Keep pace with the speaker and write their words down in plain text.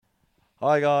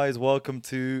Hi guys, welcome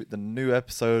to the new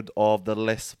episode of the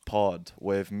LIS pod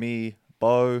with me,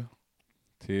 Bo,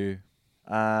 T.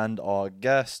 and our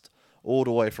guest all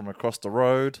the way from across the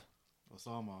road.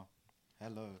 Ossama,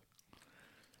 hello.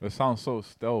 That sounds so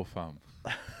still, fam.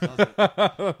 Does it?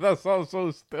 That sounds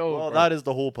so still. Well, bro. that is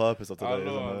the whole purpose of today, I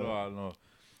know, isn't it? I know.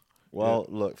 Well,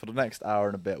 look, for the next hour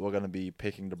and a bit, we're going to be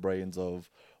picking the brains of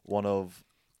one of,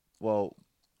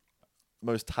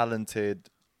 most talented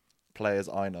players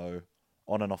I know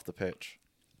on and off the pitch.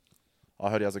 I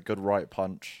heard he has a good right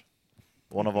punch.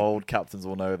 One of our old captains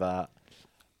will know that.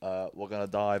 We're going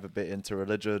to dive a bit into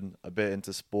religion, a bit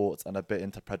into sports, and a bit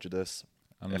into prejudice,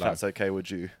 And if like, that's okay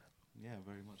with you. Yeah,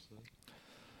 very much so.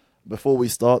 Before we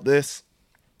start this,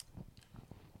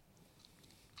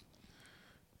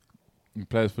 he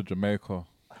plays for Jamaica.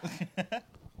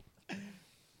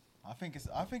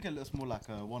 I think it looks more like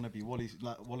a wannabe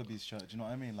Wallabies shirt. Do you know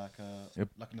what I mean? Like Yep.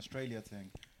 like an Australia thing.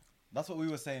 That's what we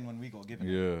were saying when we got given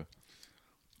it. Yeah.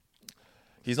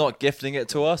 he's not gifting it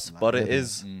to us, but it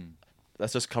is. Mm.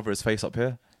 Let's just cover his face up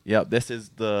here. Yeah, this is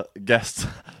the guest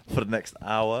for the next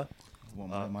hour.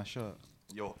 What, my shirt?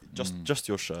 Just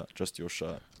your shirt.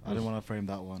 I didn't want to frame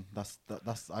that one. That's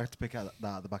I have to pick out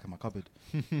that at the back of my cupboard.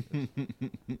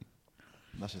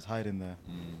 That's just hiding there.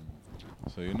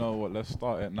 So you know what? Let's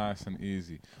start it nice and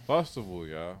easy. First of all,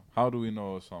 yeah, how do we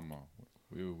know Ossama?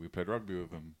 We played rugby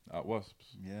with him at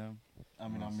Wasps. Yeah. I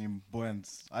mean,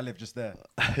 Boyens. I live just there.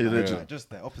 You Yeah. literally- Just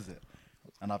there, opposite.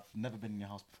 And I've never been in your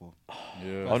house before.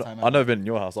 Yeah. First time I've never been in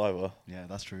your house either. Yeah,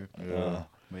 that's true. Yeah.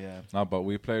 But yeah. No, but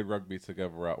we played rugby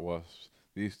together at Wasps.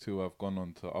 These two have gone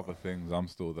on to other things. I'm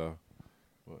still there.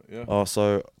 But yeah. Oh,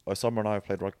 so Ossama and I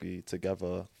played rugby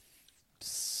together.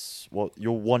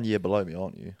 You're 1 year below me,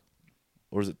 aren't you?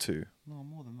 Or is it 2? No,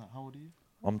 more than that. How old are you?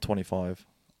 I'm 25.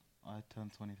 I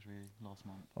turned 23 last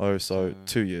month. Oh, so So-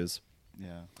 2 years.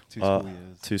 Yeah. 2 Uh, school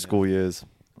years. 2 yeah. school years.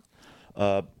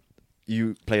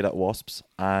 You played at Wasps,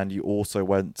 and you also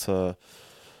went to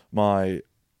my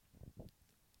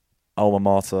alma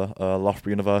mater, Loughborough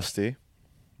University.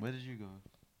 Where did you go?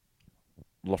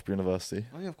 Loughborough University.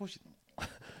 Oh yeah, of course.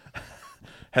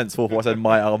 Henceforth, I said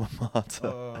my alma mater.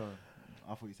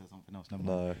 I thought you said something else. Never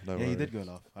mind. No, Yeah, you worries. did go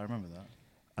laugh. I remember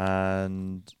that.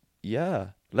 And yeah,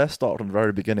 let's start from the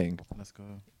very beginning. Let's go.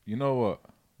 You know what?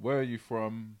 Where are you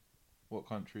from? What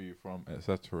country are you from?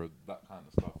 Etc. That kind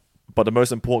of stuff. But the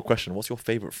most important question: what's your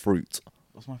favorite fruit?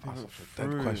 What's my favorite That's a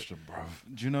dead fruit? question, bro.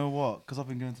 Do you know what? Because I've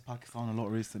been going to Pakistan a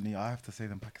lot recently. I have to say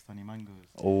them Pakistani mangoes.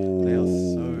 Oh, They are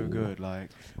so good. Like,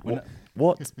 when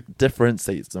What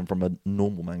differentiates them from a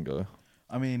normal mango?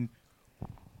 I mean,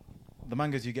 the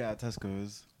mangoes you get at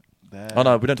Tesco's, they're. Oh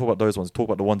no, we don't talk about those ones. Talk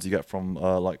about the ones you get from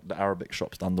like the Arabic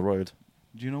shops down the road.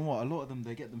 Do you know what? A lot of them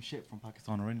they get them shipped from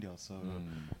Pakistan or India.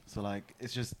 So like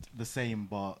it's just the same,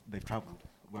 but they've travelled.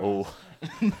 Oh,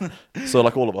 so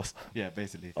like all of us, Yeah,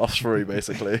 basically. us three,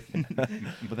 basically.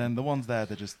 But then the ones there,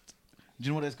 they're just. Do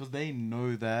you know what it is? Because they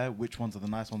know there which ones are the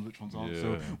nice ones, which ones aren't.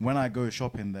 So Yeah. when I go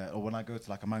shopping there, or when I go to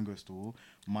like a mango store,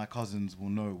 my cousins will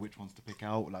know which ones to pick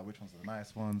out, like which ones are the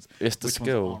nice ones, It's the which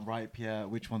skill. ones aren't ripe yet,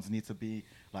 which ones need to be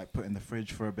like put in the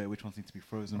fridge for a bit, which ones need to be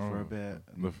frozen for a Oh.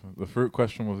 bit. The fruit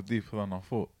question was deeper than I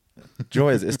thought. Do you know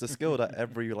what it is? It's the skill that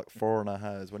every like foreigner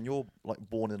has. When you're like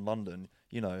born in London,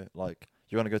 you know, like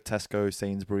you're gonna go Tesco,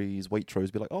 Sainsbury's,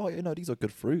 Waitrose, be like, oh, you know, these are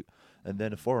good fruit. And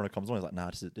then a foreigner comes on, he's like, nah,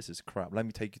 this is crap. Let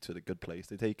me take you to the good place.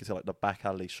 They take you to like the back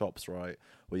alley shops, right,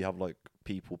 where you have like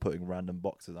people putting random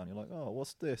boxes down. You're like, oh,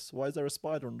 what's this? Why is there a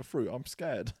spider on the fruit? I'm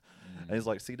scared. And he's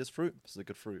like, see this fruit? This is a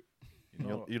good fruit. You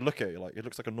know You look at it, like it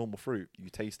looks like a normal fruit. You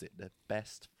taste it, the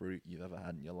best fruit you've ever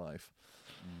had in your life.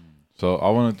 So I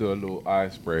want to do a little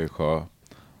icebreaker.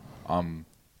 I'm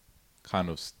kind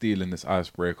of stealing this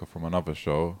icebreaker from another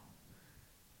show.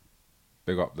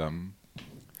 Big up them.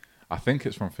 I think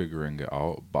it's from Figuring It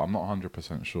Out, but I'm not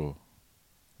 100% sure.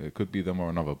 It could be them or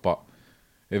another. But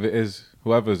if it is,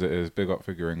 whoever's it is, big up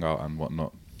Figuring Out and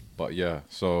whatnot. But yeah,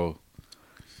 so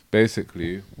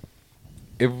basically,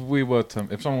 if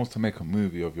someone was to make a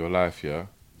movie of your life, yeah,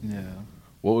 Yeah.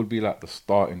 what would be like the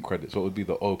starting credits? What would be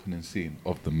the opening scene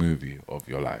of the movie of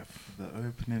your life? The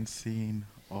opening scene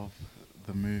of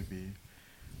the movie.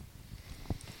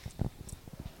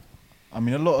 I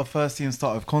mean, a lot of first scenes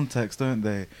start with context, don't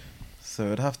they? So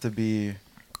it'd have to be,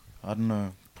 I don't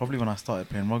know, probably when I started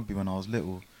playing rugby when I was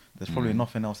little. There's probably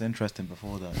nothing else interesting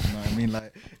before that. You know what I mean?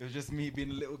 Like, it was just me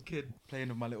being a little kid playing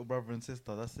with my little brother and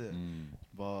sister. That's it.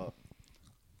 But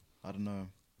I don't know.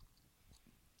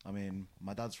 I mean,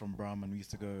 my dad's from Brum, and we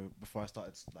used to go before I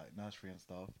started like nursery and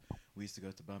stuff. We used to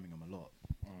go to Birmingham a lot,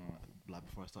 like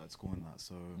before I started school and that.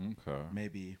 So Okay.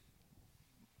 maybe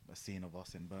a scene of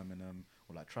us in Birmingham,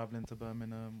 or like traveling to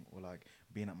Birmingham, or like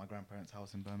being at my grandparents'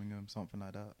 house in Birmingham, something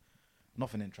like that.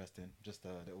 Nothing interesting, just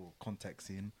a little context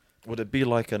scene. Would it be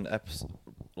like an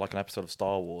episode of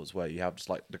Star Wars where you have just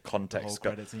like the The whole context?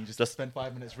 credits, and you just spend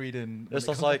 5 minutes reading. when It's it just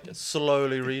comes like on.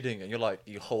 slowly reading, and you're like,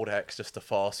 you hold X just to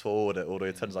fast forward it all the way.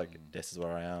 It turns like, this is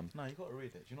where I am. No, you got to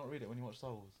read it. Do you not read it when you watch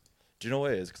Star Wars? Do you know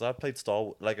what it is? Because I've played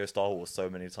Lego Star Wars so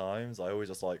many times, I always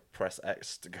just like press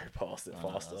X to go past it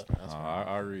faster. That's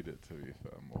I read it to be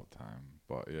fair more time,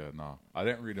 but yeah, no, I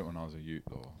didn't read it when I was a youth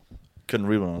though. Couldn't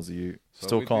read when I was a youth. So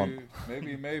Still we can't.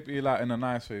 maybe like in a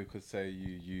nice way, you could say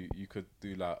you could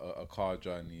do like a car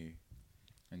journey,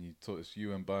 and it's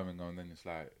you in Birmingham, and then it's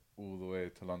like all the way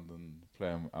to London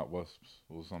playing at Wasps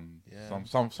or something like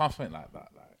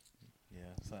that. Like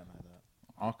Yeah, something like that.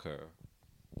 okay,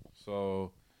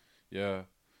 so yeah,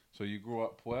 so you grew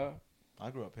up where? I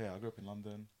grew up here. I grew up in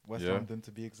London, West Yeah. London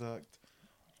to be exact.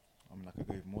 I mean, I could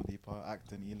go even more deeper.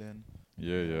 Acton, Ealing.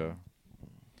 Yeah,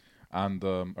 and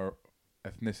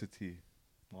ethnicity.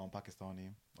 Well, I'm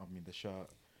Pakistani. I mean, the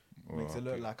shirt Well, makes it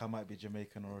look okay. like I might be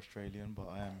Jamaican or Australian, but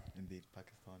I am indeed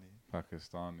Pakistani.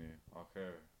 Pakistani.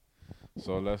 Okay.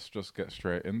 So let's just get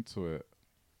straight into it.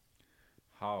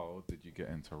 How did you get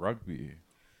into rugby?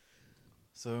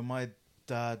 So my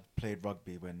dad played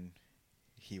rugby when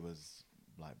he was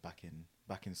like back in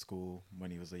school, when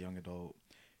he was a young adult.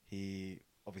 He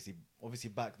obviously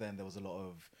back then there was a lot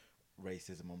of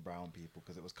racism on brown people,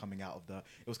 because it was coming out of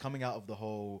the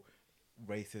whole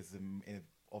racism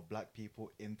of black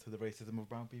people into the racism of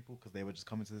brown people, because they were just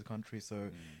coming to this country. So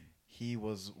he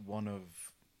was one of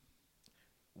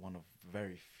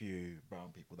very few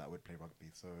brown people that would play rugby.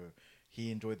 So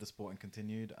he enjoyed the sport and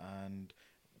continued. And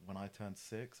when I turned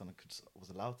 6 and was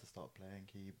allowed to start playing,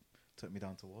 he took me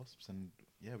down to Wasps, and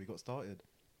yeah, we got started.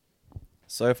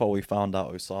 So far, we found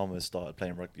out Osama started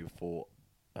playing rugby before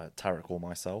Tarek or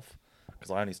myself,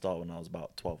 because I only started when I was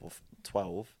about 12.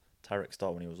 Tarek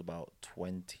started when he was about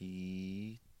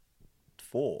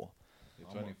 24. You're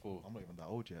I'm not- 24. I'm not even that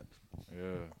old yet.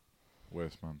 Yeah.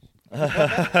 West man.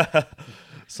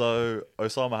 So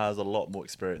Osama has a lot more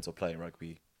experience of playing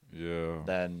rugby Yeah.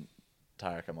 than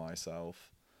Tarek and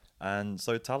myself. And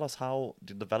so tell us how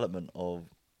the development of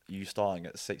you starting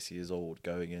at 6 years old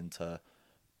going into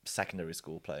secondary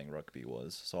school playing rugby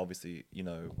was. So obviously,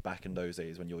 back in those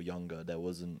days when you were younger,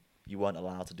 you weren't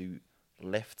allowed to do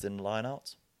lifts in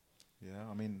lineouts. Yeah,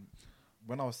 I mean,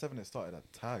 when I was 7, it started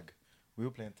at tag. We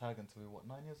were playing tag until we were,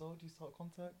 9 years old? You start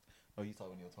contact? Oh, you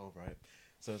started when you were 12, right?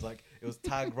 So it was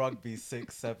tag rugby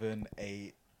 6, 7,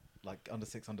 8, like under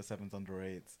 6, under 7s, under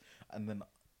 8s, and then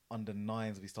under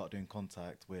 9s we start doing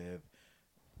contact with.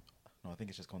 No, I think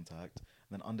it's just contact.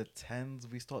 And then under 10s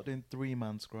we start doing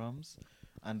 3-man scrums,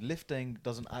 and lifting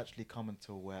doesn't actually come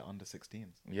until we're under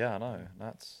 16s. Yeah, I know.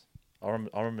 I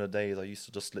remember the days I used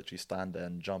to just literally stand there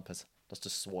and jump as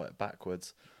just swat it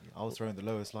backwards. I was throwing the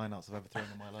lowest lineouts I've ever thrown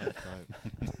in my life. Like,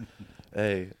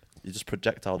 Hey, you just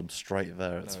projectile them straight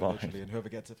there. It's no, fine. literally, and whoever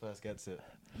gets it first gets it.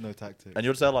 No tactics. And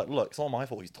you'll say like, look, it's not my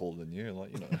fault he's taller than you.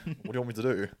 Like, what do you want me to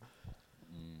do?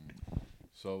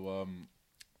 So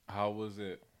how was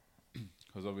it?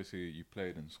 Because obviously you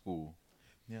played in school.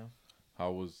 Yeah.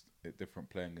 How was it different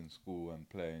playing in school and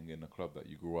playing in a club that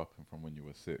you grew up in from when you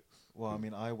were 6? Well, I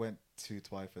mean, I went to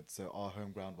Twyford, so our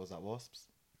home ground was at Wasps.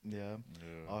 Yeah.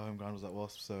 Our home ground was at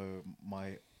Wasps, so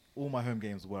all my home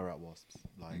games were at Wasps,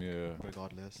 like,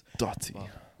 regardless. Dirty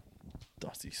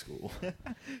school.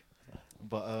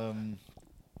 But I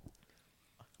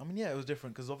mean, yeah, it was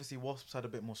different because obviously Wasps had a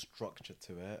bit more structure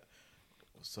to it.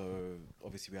 So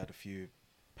obviously we had a few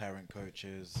parent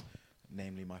coaches,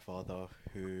 namely my father,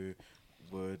 who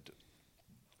would.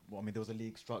 Well, I mean, there was a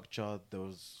league structure. There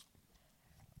was,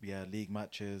 league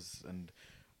matches and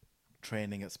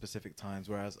training at specific times.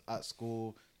 Whereas at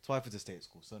school, Twyford's a state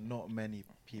school, so not many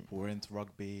people were into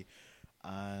rugby,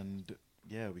 and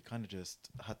yeah, we kind of just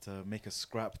had to make a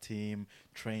scrap team,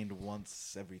 trained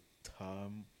once every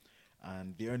term,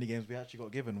 and the only games we actually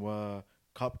got given were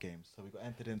cup games. So we got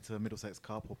entered into Middlesex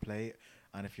Cup or Plate,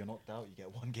 and if you're knocked out, you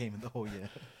get one game in the whole year.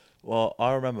 Well,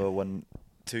 I remember when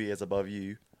 2 years above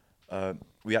you,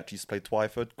 we actually used to play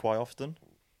Twyford quite often.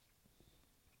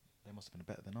 They must have been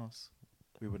better than us.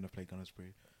 We wouldn't have played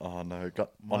Gunnersbury. Oh no,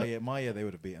 My year, they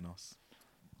would have beaten us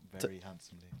very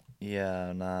handsomely.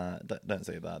 Yeah, nah, don't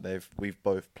say that. We've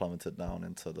both plummeted down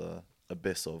into the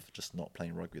abyss of just not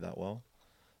playing rugby that well.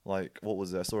 Like, what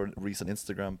was it? I saw a recent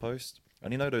Instagram post,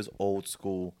 and those old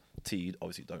school teed,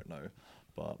 obviously don't know,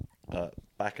 but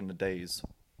back in the days,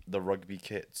 the rugby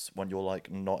kits when you're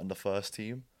like not in the first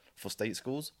team for state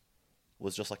schools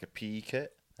was just like a PE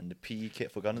kit, and the PE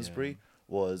kit for Gunnersbury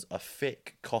was a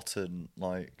thick cotton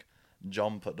like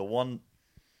jumper, the one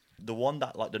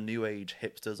that like the new age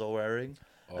hipsters are wearing,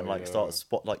 Oh, and like yeah. start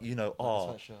spot like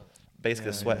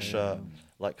basically a Yeah, sweatshirt, yeah.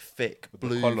 like thick With the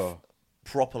blue, collar.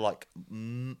 proper like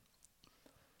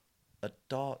a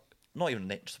dark, not even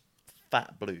niche,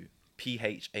 fat blue,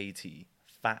 PHAT,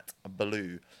 fat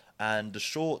blue, and the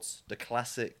shorts, the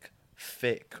classic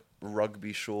thick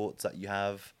rugby shorts that you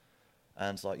have,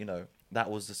 and it's like that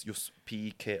was just your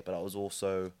PE kit, but that was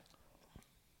also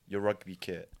your rugby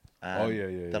kit. And Oh,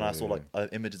 yeah. then I saw like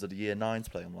images of the year nines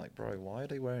play. I'm like, bro, why are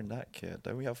they wearing that kit?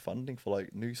 Don't we have funding for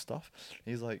like new stuff?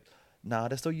 And he's like, nah,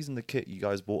 they're still using the kit you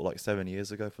guys bought like 7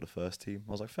 years ago for the first team.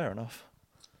 I was like, fair enough.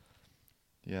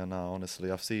 Yeah, no,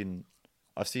 honestly, I've seen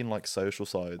like social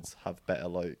sides have better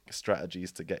like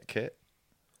strategies to get kit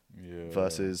Yeah.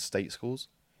 versus state schools.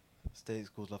 State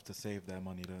schools love to save their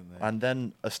money, don't they? And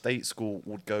then a state school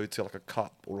would go to like a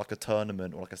cup or like a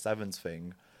tournament or like a sevens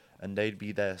thing, and they'd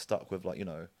be there stuck with like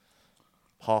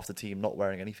half the team not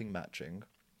wearing anything matching,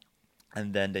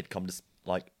 and then they'd come to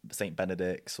like St.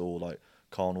 Benedict's or like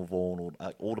Cardinal Vaughan or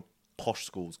like all the posh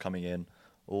schools coming in,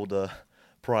 all the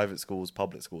private schools,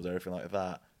 public schools, everything like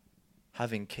that,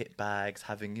 having kit bags,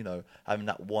 having having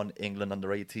that one England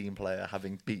under-18 player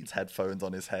having Beats headphones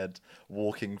on his head,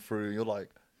 walking through. You're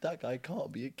like, that guy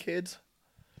can't be a kid.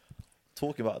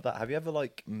 Talking about that, have you ever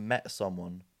like met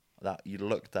someone that you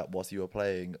looked at whilst you were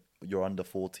playing your under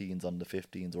 14s, under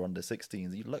 15s, or under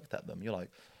 16s? You looked at them, you're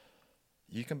like,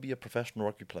 you can be a professional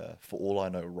rugby player for all I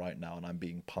know right now, and I'm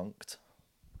being punked.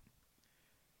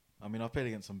 I mean, I've played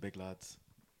against some big lads,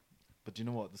 but do you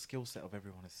know what? The skill set of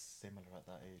everyone is similar at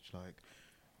that age. Like,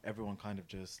 everyone kind of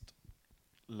just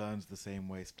learns the same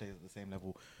way, plays at the same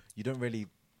level. You don't really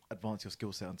advance your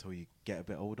skill set until you get a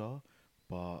bit older.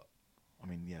 But I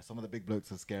mean, yeah, some of the big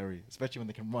blokes are scary, especially when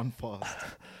they can run fast.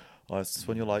 It's just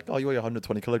when you're like, oh, you weigh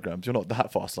 120 kilograms, you're not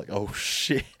that fast. Like, oh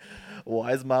shit,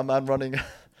 why is my man running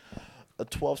a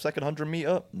 12-second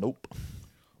 100-meter? Nope.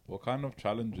 What kind of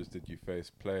challenges did you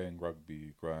face playing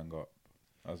rugby growing up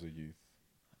as a youth?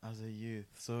 As a youth,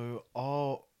 so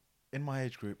in my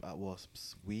age group at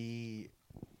Wasps, we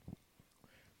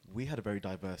had a very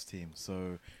diverse team.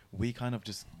 So we kind of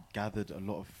just gathered a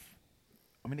lot of.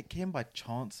 I mean, it came by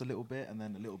chance a little bit, and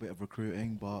then a little bit of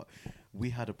recruiting. But we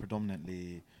had a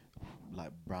predominantly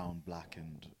like brown, black,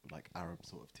 and like Arab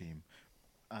sort of team,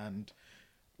 and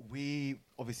we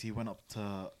obviously went up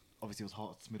to. Obviously, it was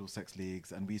Herts Middlesex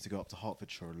leagues, and we used to go up to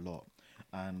Hertfordshire a lot.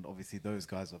 And obviously, those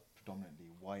guys are predominantly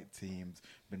white teams,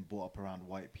 been brought up around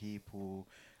white people,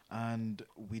 and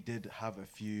we did have a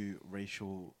few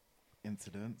racial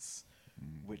incidents,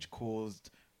 which caused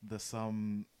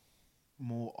some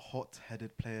more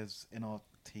hot-headed players in our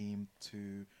team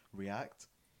to react.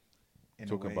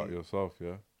 Talk about yourself,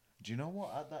 yeah? Do you know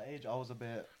what? At that age, I was a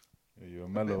bit. Yeah, you were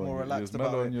bit mellow. more You relaxed was mellow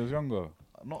about when it. you was younger.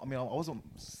 I mean, I wasn't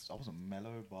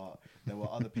mellow, but there were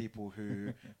other people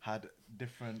who had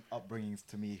different upbringings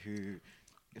to me. Who,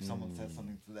 if someone said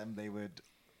something to them, they would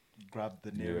grab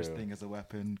the nearest thing as a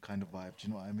weapon, kind of vibe. Do you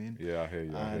know what I mean? Yeah, I hear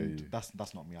you. And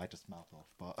that's not me. I just mouth off.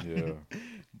 But Yeah.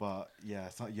 but yeah,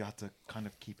 so you had to kind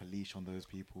of keep a leash on those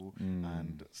people,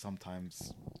 and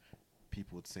sometimes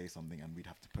people would say something, and we'd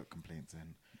have to put complaints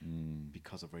in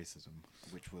because of racism,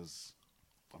 which was.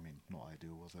 I mean, not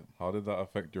ideal, was it? How did that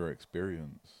affect your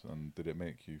experience? And did it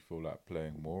make you feel like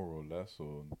playing more or less?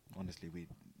 Or Honestly, we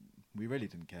really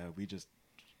didn't care. We just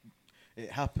it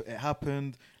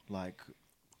happened. Like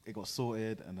it got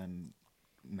sorted, and then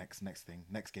next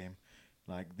game.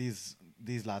 Like these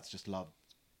lads just loved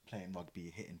playing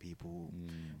rugby, hitting people.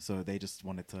 So they just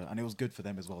wanted to, and it was good for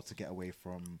them as well to get away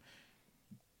from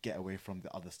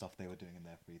the other stuff they were doing in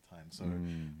their free time. So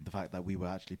the fact that we were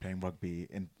actually playing rugby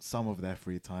in some of their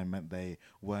free time meant they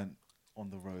weren't on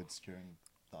the roads during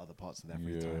the other parts of their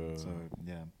free time. So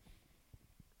yeah.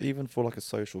 Even for like a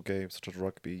social game such as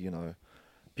rugby,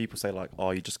 people say like, oh,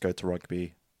 you just go to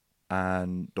rugby.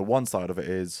 And the one side of it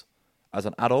is, as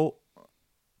an adult,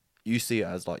 you see it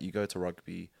as like you go to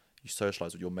rugby, you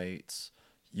socialize with your mates,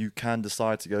 you can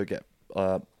decide to go get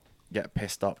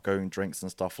pissed up, going drinks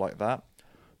and stuff like that.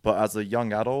 But as a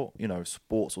young adult,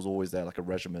 sports was always there like a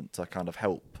regiment to kind of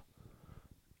help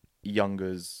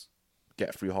youngers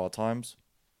get through hard times.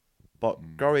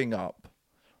 But growing up,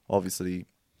 obviously,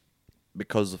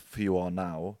 because of who you are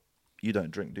now, you don't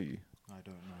drink, do you? I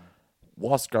don't know.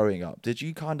 Whilst growing up, did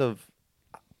you kind of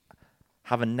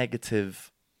have a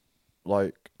negative,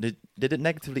 like, did it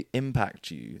negatively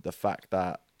impact you, the fact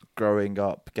that growing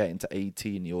up, getting to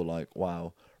 18, you're like,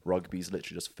 wow, rugby's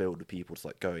literally just filled with people just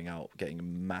like going out,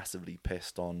 getting massively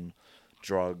pissed on,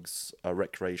 drugs,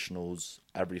 recreationals,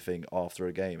 everything after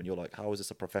a game, and you're like, how is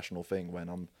this a professional thing when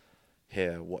I'm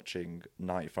here watching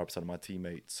 95% of my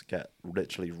teammates get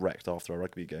literally wrecked after a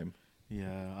rugby game?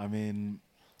 Yeah, I mean,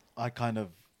 I kind of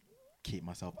keep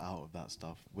myself out of that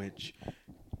stuff, which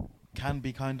can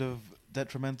be kind of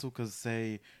detrimental because,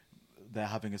 say, they're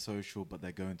having a social but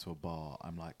they're going to a bar.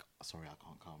 I'm like, sorry, I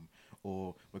can't come.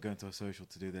 Or we're going to a social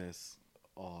to do this.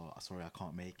 Or sorry, I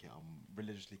can't make it. I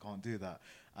religiously can't do that.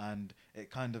 And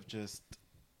it kind of just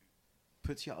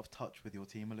puts you out of touch with your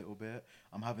team a little bit.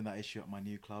 I'm having that issue at my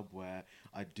new club where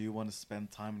I do want to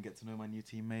spend time and get to know my new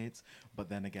teammates, but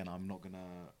then again, I'm not gonna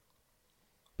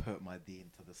put my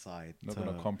deen to the side. Not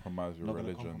gonna compromise your not gonna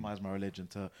religion. compromise my religion.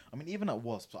 I mean, even at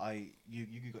Wasps,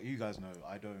 you guys know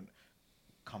I don't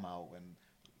come out and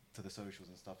to the socials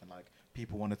and stuff, and like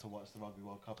people wanted to watch the Rugby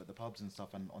World Cup at the pubs and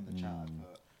stuff, and on the chat, I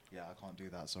put, yeah, I can't do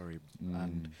that. Sorry,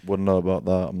 and Wouldn't know about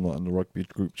that. I'm not in the rugby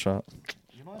group chat.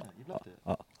 you're not in it. You've left it.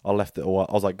 I left it a while.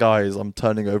 I was like, guys, I'm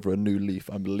turning over a new leaf.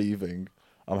 I'm leaving.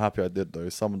 I'm happy I did though.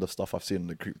 Some of the stuff I've seen in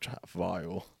the group chat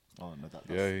vile. Oh no,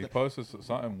 Yeah, he posted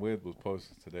something weird was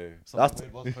posted today.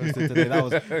 Something weird was posted today.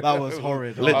 That was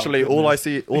horrid. Literally, Oh, all I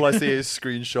see is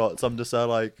screenshots. I'm just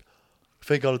like,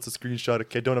 thank God it's a screenshot.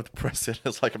 Okay, don't have to press it.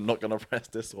 It's like I'm not gonna press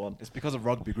this one. It's because of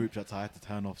rugby group chats I had to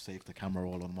turn off save the camera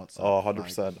all on WhatsApp. Oh,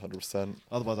 100%, 100%.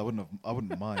 Otherwise, I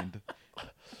wouldn't mind.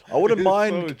 I wouldn't It's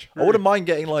mind. so true. I wouldn't mind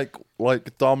getting like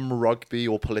dumb rugby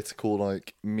or political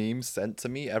like memes sent to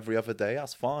me every other day.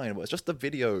 That's fine. But it's just the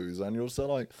videos, and you're so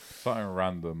like, Something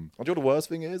random. and you know what the worst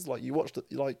thing is? Like you watch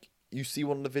the you see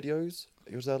one of the videos.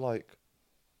 It was there like,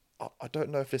 I don't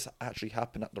know if this actually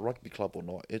happened at the rugby club or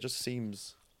not. It just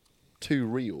seems too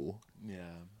real.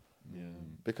 Yeah, yeah.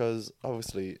 Because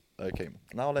obviously, okay,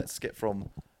 now let's skip from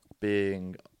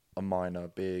being a minor,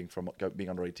 being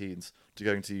under 18s to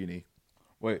going to uni.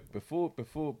 Wait, before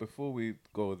we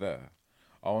go there,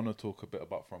 I want to talk a bit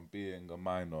about from being a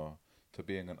minor to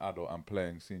being an adult and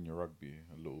playing senior rugby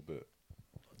a little bit.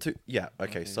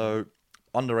 Okay, so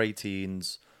under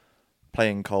 18s,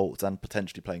 playing Colts and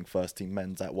potentially playing first team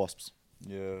men's at Wasps.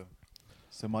 Yeah.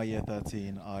 So my year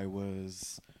 13, I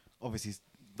was obviously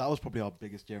that was probably our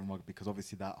biggest year in rugby because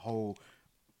obviously that whole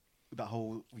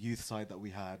youth side that we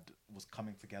had was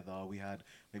coming together. We had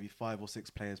maybe 5 or 6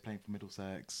 players playing for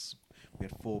Middlesex. We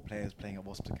had 4 players playing at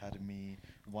Wasps Academy,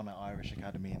 1 at Irish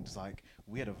Academy, and it's like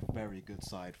we had a very good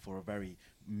side for a very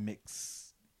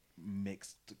mixed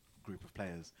group of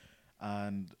players.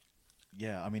 And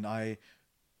yeah, I mean, I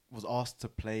was asked to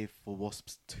play for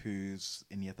Wasps 2s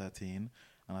in year 13,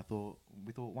 and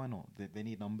we thought, why not? They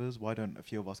need numbers. Why don't a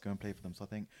few of us go and play for them? So I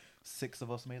think 6 of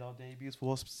us made our debuts for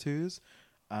Wasps 2s,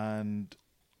 and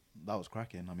that was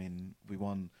cracking. I mean, we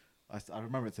won. I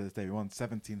remember it to this day. We won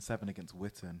 17-7 against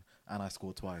Witten, and I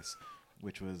scored twice,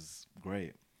 which was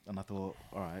great. And I thought,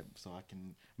 all right, so I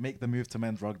can make the move to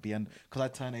men's rugby. And because I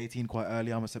turned 18 quite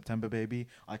early, I'm a September baby,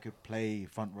 I could play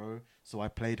front row. So I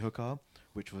played hooker,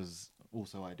 which was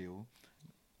also ideal.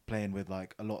 Playing with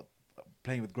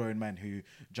grown men who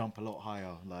jump a lot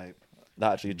higher. Like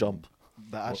That actually jump.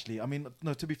 I mean,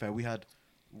 no, to be fair, we had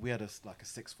a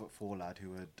 6'4" lad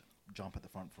who would jump at the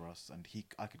front for us, and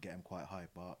I could get him quite high.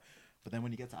 But then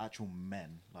when you get to actual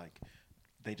men, like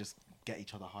they just get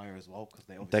each other higher as well because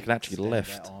they can actually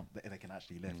lift. They can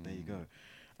actually lift. There you go.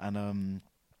 And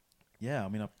yeah, I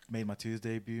mean, I made my 2s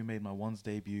debut, made my 1s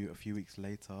debut a few weeks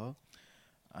later,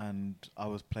 and I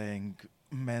was playing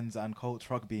men's and Colts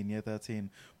rugby in year 13,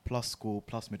 plus school,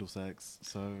 plus Middlesex.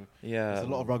 So Yeah, there's a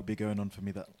lot of rugby going on for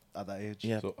me at that age.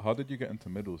 Yeah. So how did you get into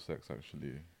Middlesex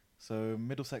actually? So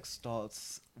Middlesex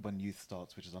starts when youth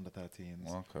starts, which is under 13s.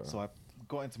 Okay. So I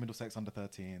got into Middlesex under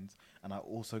 13s, and I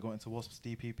also got into Wasps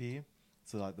DPP,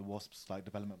 so like the Wasps like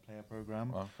development player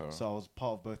program. Okay. So I was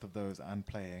part of both of those and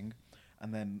playing,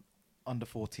 and then under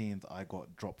 14s I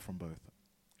got dropped from both,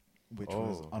 which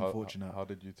was unfortunate. How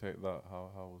did you take that?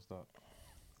 How was that?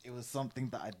 It was something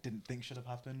that I didn't think should have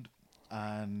happened,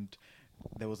 and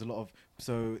there was a lot of,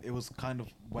 so it was kind of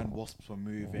when Wasps were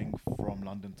moving from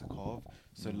London to Cov,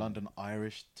 so London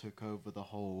Irish took over the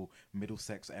whole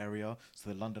Middlesex area,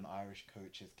 so the London Irish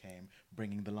coaches came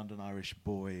bringing the London Irish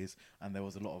boys, and there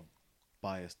was a lot of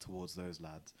bias towards those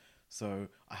lads. So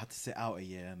I had to sit out a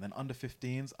year, and then under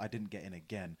 15s I didn't get in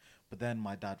again, but then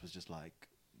my dad was just like,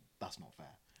 that's not fair.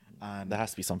 And there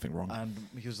has to be something wrong. And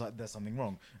he was like, there's something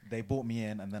wrong. They brought me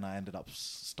in, and then I ended up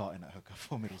starting at hooker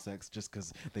for Middlesex just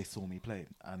because they saw me play.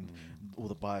 And all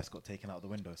the bias got taken out the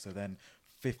window. So then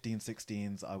 15,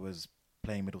 16s, I was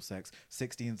playing Middlesex.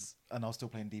 16s, and I was still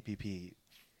playing DPP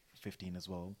 15 as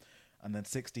well. And then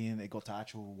 16, it got to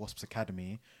actual Wasps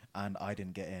Academy, and I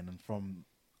didn't get in. And from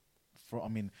I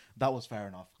mean, that was fair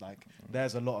enough. Like,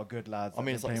 there's a lot of good lads. I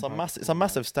mean, that it's a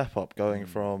massive step up going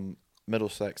from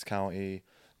Middlesex County,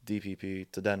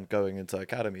 DPP, to then going into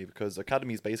academy, because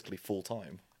academy is basically full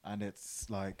time. And it's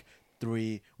like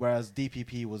 3, whereas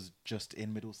DPP was just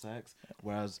in Middlesex,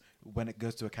 whereas when it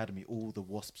goes to academy, all the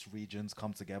Wasps regions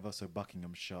come together. So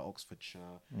Buckinghamshire,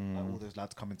 Oxfordshire, all those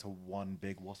lads come into one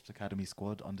big Wasps academy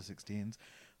squad under 16s.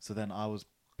 So then I was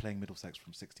playing Middlesex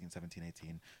from 16, 17,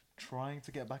 18, trying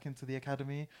to get back into the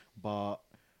academy, but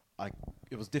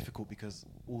it was difficult because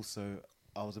also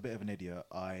I was a bit of an idiot.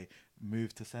 I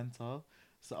moved to centre.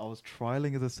 So I was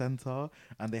trialing as a centre,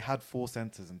 and they had 4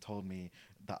 centres and told me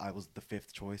that I was the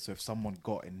 5th choice. So if someone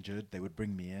got injured, they would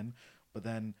bring me in. But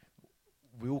then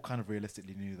we all kind of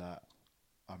realistically knew that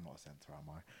I'm not a centre, am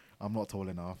I? I'm not tall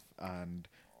enough, and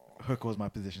hooker was my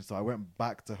position. So I went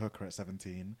back to hooker at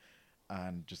 17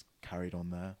 and just carried on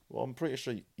there. Well, I'm pretty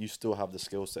sure you still have the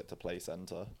skill set to play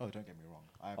centre. Oh, don't get me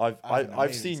wrong.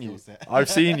 I've seen you. I've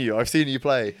seen you. I've seen you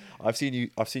play. I've seen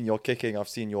your kicking. I've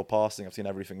seen your passing. I've seen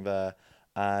everything there.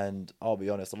 And I'll be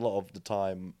honest, a lot of the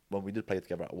time when we did play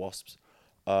together at Wasps,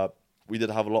 we did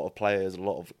have a lot of players, a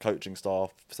lot of coaching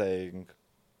staff saying,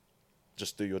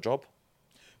 just do your job.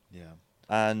 Yeah.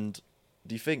 And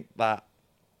do you think that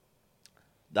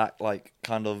like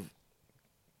kind of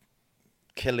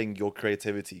killing your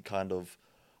creativity kind of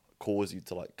caused you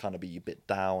to like kind of be a bit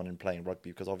down in playing rugby?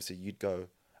 Because obviously you'd go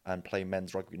and play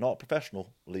men's rugby, not a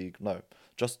professional league, no,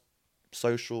 just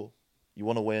social. You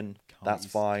want to win, that's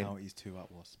fine. Counties 2 at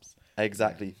Wasps.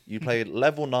 Exactly. Yeah. You played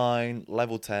level 9,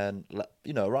 level 10,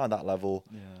 around that level.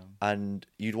 Yeah. And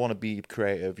you'd want to be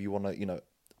creative. You want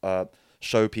to,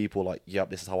 show people like, yep,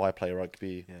 this is how I play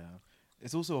rugby. Yeah.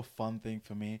 It's also a fun thing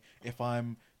for me. If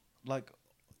I'm, like,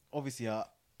 obviously I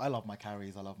love my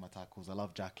carries, I love my tackles, I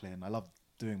love Jacqueline, I love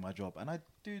doing my job, and I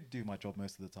do my job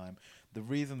most of the time. The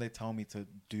reason they tell me to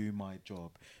do my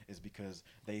job is because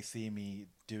they see me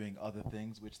doing other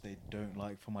things which they don't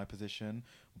like for my position.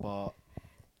 But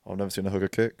I've never seen a hooker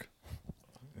kick.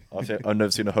 I've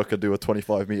never seen a hooker do a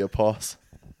 25-meter pass.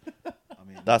 I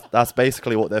mean, that's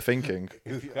basically what they're thinking.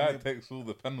 This guy takes all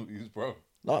the penalties, bro.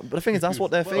 No, but the thing is, that's what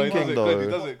they're thinking, though. He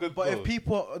does it good, but if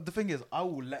people, the thing is, I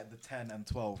will let the 10 and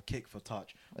 12 kick for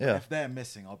touch. But Yeah. if they're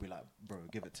missing, I'll be like, bro,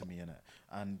 give it to me, innit?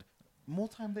 And more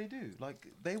time they do. Like,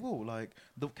 they will. Like,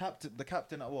 the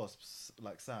captain at Wasps,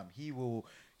 like Sam, he will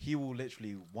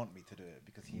literally want me to do it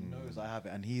because he knows I have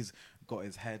it, and he's got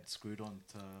his head screwed on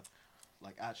to,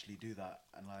 like, actually do that.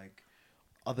 And, like,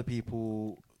 other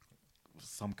people,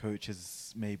 some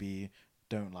coaches maybe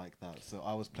don't like that. So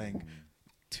I was playing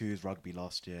 2s rugby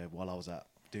last year while I was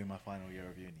doing my final year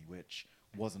of uni, which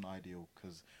wasn't ideal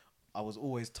because I was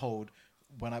always told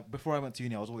before I went to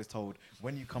uni, I was always told,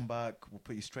 when you come back, we'll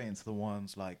put you straight into the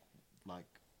ones. Like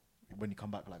when you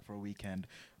come back, like, for a weekend,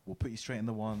 we'll put you straight in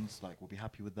the ones. Like, we'll be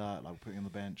happy with that. Like, we'll put you on the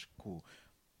bench. Cool.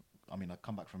 I mean, I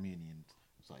come back from uni and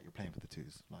it's like, you're playing for the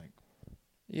 2s. Like,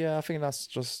 yeah, I think that's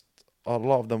just a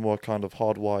lot of them were kind of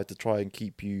hardwired to try and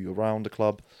keep you around the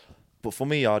club. But for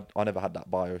me, I never had that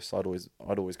bias. I'd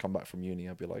always come back from uni.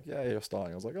 I'd be like, yeah, you're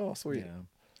starting. I was like, oh, sweet. yeah.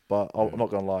 But I'm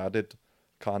not gonna lie, I did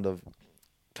kind of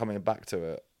coming back to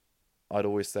it. I'd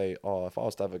always say, oh, if I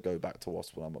was to ever go back to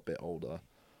Wasps when I'm a bit older,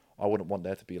 I wouldn't want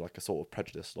there to be like a sort of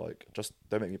prejudice. Like, just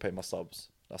don't make me pay my subs.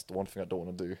 That's the one thing I don't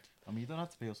want to do. I mean, you don't have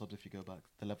to pay your subs if you go back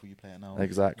to the level you play at now.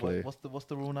 Exactly. What's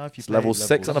the rule now? If you It's play level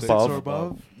 6 and above. or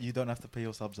above, you don't have to pay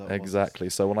your subs at Exactly.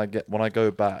 So when I go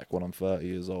back when I'm 30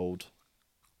 years old,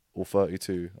 or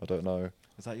 32, I don't know.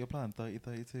 Is that your plan? 30,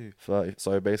 32? 30.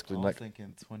 So basically, I was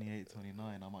thinking 28,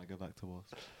 29. I might go back to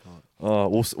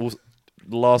Wasps.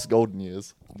 The last golden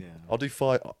years. Yeah. I'll do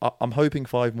 5. I'm hoping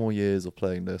 5 more years of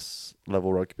playing this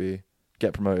level rugby,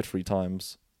 get promoted 3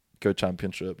 times, go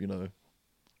championship.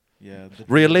 Yeah.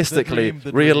 Realistically,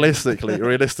 the dream.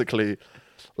 realistically,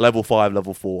 level 5,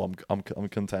 level 4. I'm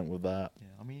content with that. Yeah.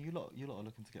 I mean, you lot are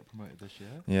looking to get promoted this year.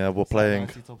 Yeah, we're So playing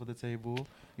nicely top of the table.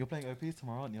 You're playing OPs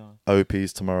tomorrow, aren't you?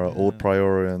 OPs tomorrow. Yeah. Old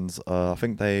Priorians. I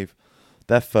think they're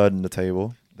 3rd in the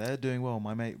table. They're doing well.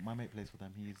 My mate plays for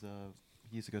them. He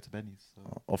used to go to Benny's.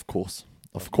 So. Of course,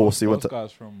 he went Those to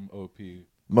guys from OP.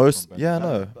 most. from Benny. Yeah,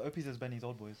 no. But OPs is Benny's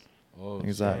old boys. Oh,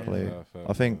 Exactly. fair,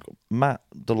 I think Matt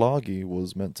Delagi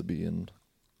was meant to be in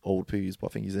Old Peas, but I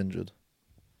think he's injured.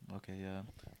 Okay, yeah.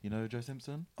 You know Joe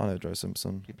Simpson? I know Joe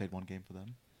Simpson. He played 1 game for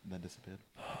them, and then disappeared.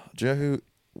 Do you know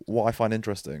what I find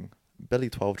interesting? Billy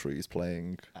 12tree is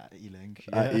playing At Ealing.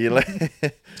 at Ealing.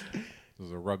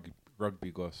 There's a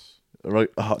rugby goss. Right,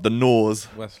 the Norse.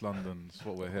 West London's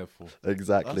what we're here for.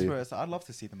 Exactly. That's where I'd love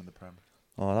to see them in the Prem.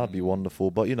 Oh, that'd be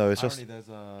wonderful. But it's Apparently just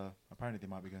apparently they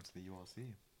might be going to the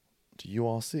URC.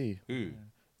 URC. Who? Yeah.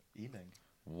 Ealing.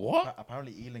 What?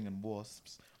 Apparently, Ealing and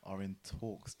Wasps are in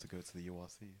talks to go to the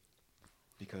URC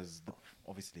because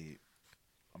obviously,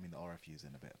 I mean, the RFU is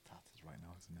in a bit of tatters right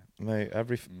now, isn't it?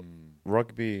 Mate,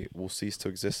 rugby will cease to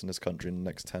exist in this country in the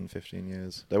next 10, 15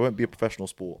 years. There won't be a professional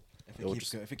sport.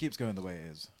 If it keeps going the way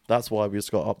it is. That's why we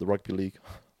just got up the rugby league.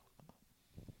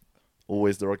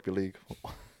 Always the rugby league.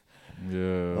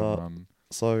 Yeah, man.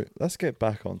 So let's get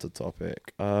back onto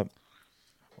topic. Oh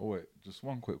wait, just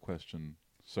one quick question.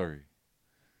 Sorry.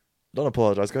 Don't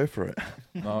apologise. Go for it.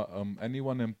 No,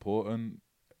 anyone important?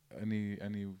 Any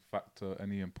factor?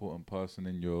 Any important person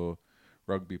in your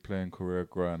rugby playing career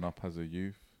growing up as a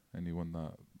youth? Anyone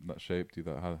that shaped you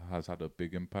that has had a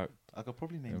big impact? I could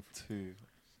probably name two.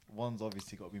 One's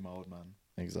obviously got to be my old man.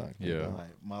 Exactly. Yeah.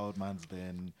 Like, my old man's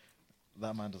been.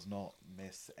 That man does not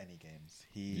miss any games.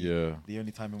 The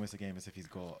only time he misses a game is if he's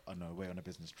got, I don't know, away on a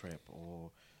business trip or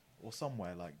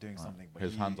somewhere like doing something. But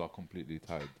his hands are completely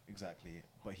tied. Exactly.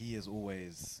 But he is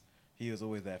always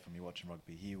there for me watching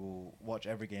rugby. He will watch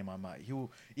every game I'm at. He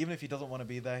will, even if he doesn't want to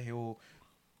be there, he'll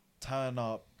turn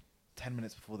up 10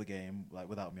 minutes before the game, like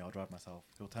without me. I'll drive myself.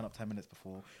 He'll turn up 10 minutes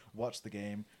before, watch the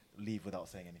game, leave without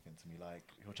saying anything to me. Like,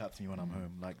 he'll chat to me when I'm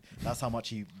home. Like, that's how much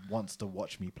he wants to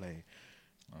watch me play.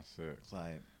 That's it. It's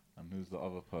like, and who's the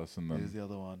other person then? who's the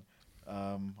other one?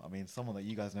 I mean, someone that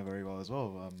you guys know very well as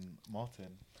well,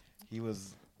 Martin. He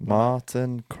was...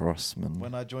 Martin Crossman.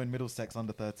 When I joined Middlesex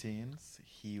under-13s,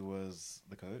 he was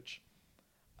the coach.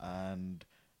 And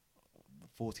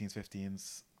 14s,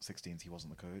 15s, 16s, he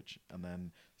wasn't the coach. And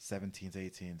then 17s,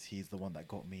 18s, he's the one that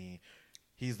got me...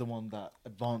 He's the one that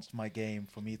advanced my game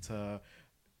for me to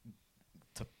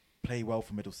play well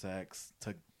for Middlesex,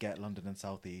 to get London and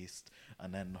South East,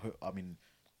 and then, I mean,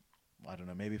 I don't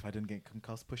know, maybe if I didn't get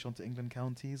concussed, push on to England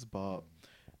counties, but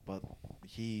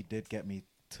he did get me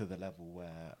to the level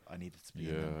where I needed to be.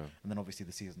 Yeah. And then obviously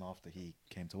the season after, he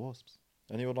came to Wasps.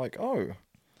 And you were like, oh.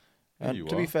 And you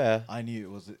to are. be fair, I knew it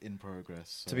was in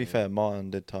progress. to be fair, Martin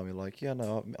did tell me, like, yeah,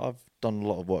 no, I've done a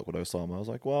lot of work with Ossama. I was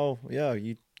like, well, yeah,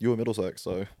 you were Middlesex,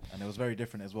 so. And it was very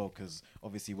different as well, because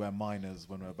obviously we're minors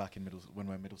when we're back in when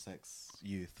we're Middlesex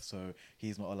youth, so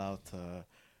he's not allowed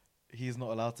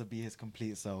to be his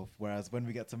complete self. Whereas when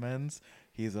we get to men's,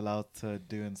 he's allowed to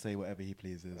do and say whatever he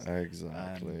pleases.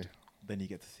 Exactly. And then you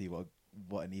get to see what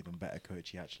an even better coach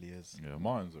he actually is. Yeah,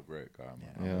 Martin's a great guy, man.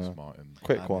 Yeah. I miss Yeah. Martin.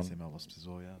 Quick I one. miss him at Wasps as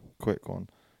well, yeah. Quick one.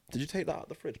 Did you take that out of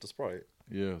the fridge, the Sprite?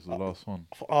 Yeah, it's the last one.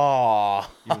 Oh.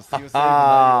 He was saving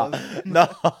that. No.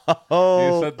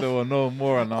 You said there were no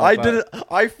more, and I didn't.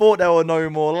 I thought there were no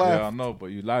more left. Yeah, I know, but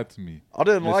you lied to me. I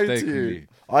didn't lie to you. Mistakenly.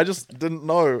 I just didn't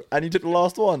know. And you took the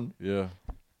last one. Yeah,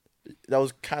 That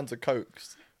was cans of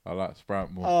Cokes. I like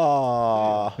Sprite more.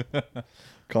 Ah.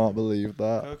 Can't believe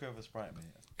that. Coke over Sprite, mate.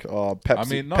 Pepsi, I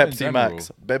mean, not in Pepsi Max.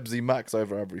 general. Bebsy Max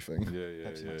over everything. Yeah,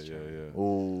 Pepsi Max yeah.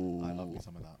 Oh. I love me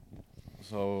some of that.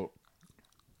 So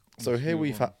Here move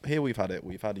we've on. had it.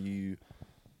 We've had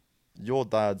your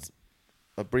dad's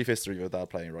a brief history of your dad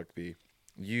playing rugby.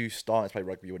 You started to play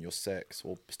rugby when you're 6,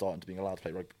 or starting to being allowed to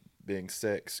play rugby being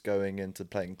 6, going into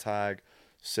playing tag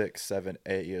 6, 7,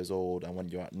 8 years old, and when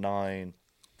you're at 9,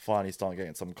 finally starting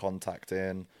getting some contact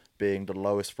in, being the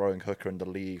lowest throwing hooker in the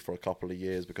league for a couple of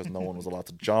years because no one was allowed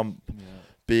to jump. Yeah.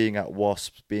 Being at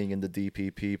Wasps, being in the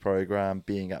DPP program,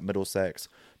 being at Middlesex,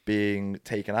 being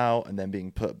taken out and then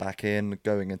being put back in,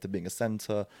 going into being a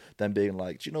centre, then being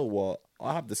like, do you know what?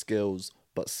 I have the skills,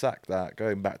 but sack that,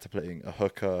 going back to playing a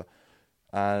hooker.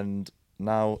 And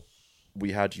now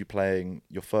we had you playing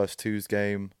your first twos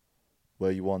game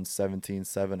where you won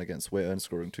 17-7 against Whitton,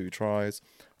 scoring 2 tries.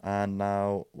 And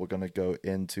now we're going to go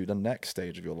into the next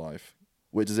stage of your life,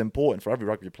 which is important for every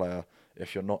rugby player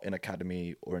if you're not in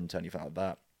academy or into anything like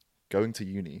that, going to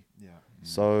uni. Yeah.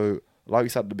 So, like we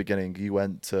said at the beginning, you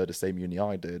went to the same uni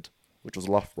I did, which was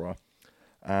Loughborough.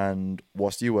 And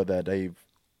whilst you were there, they've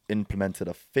implemented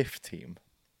a 5th team.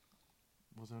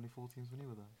 Was there only 4 teams when you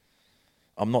were there?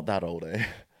 I'm not that old, eh?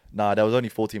 Nah, there was only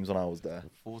 4 teams when I was there.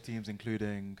 4 teams,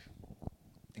 including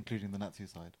the Natsu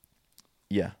side.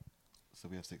 Yeah. So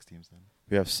we have 6 teams then.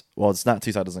 We have Snap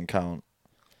 2 side doesn't count.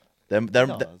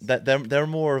 They're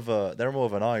more of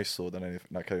an eyesore than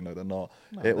anything. Okay, no, they're not.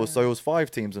 No, It was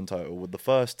 5 teams in total, with the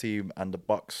first team and the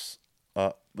Bucks,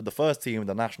 with the first team and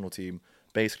the national team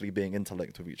basically being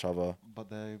interlinked with each other. But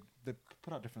they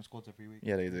put out different squads every week.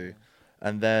 Yeah, they do.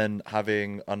 And then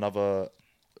having another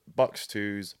Bucks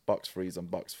 2s, Bucks 3s, and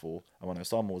Bucks 4. And when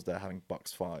Ossama was there, having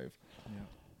Bucks 5. Yeah.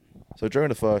 So during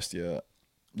the first year,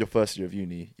 your first year of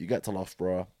uni, you get to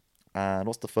Loughborough, and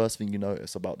what's the first thing you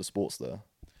notice about the sports there?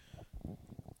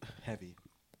 Heavy.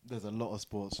 There's a lot of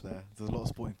sports there. There's a lot of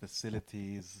sporting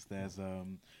facilities. There's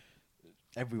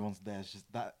everyone's there. It's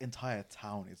just that entire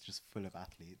town is just full of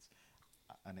athletes,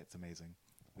 and it's amazing.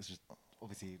 It's just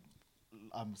obviously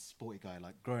I'm a sporty guy.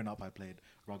 Like growing up, I played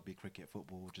rugby, cricket,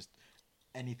 football, just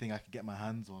anything I could get my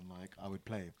hands on, like I would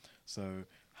play. So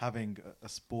having a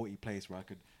sporty place where I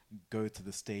could go to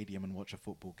the stadium and watch a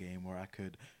football game, where I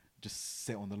could just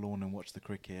sit on the lawn and watch the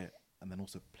cricket, and then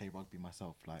also play rugby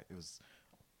myself, like it was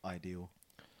ideal.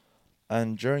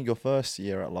 And during your first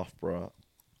year at Loughborough,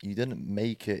 you didn't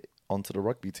make it onto the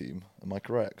rugby team. Am I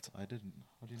correct? I didn't.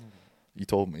 How do you know that? You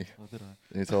told me. Oh, did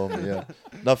I? You told me, yeah.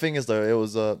 The thing is, though, it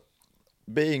was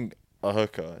being a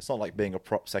hooker. It's not like being a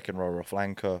prop second rower, a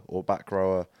flanker, or back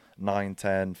rower, 9,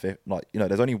 10, 5. Like,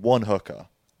 there's only one hooker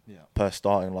Yeah. per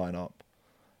starting lineup.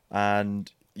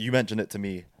 And you mentioned it to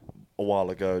me a while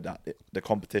ago that the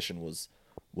competition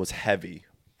was heavy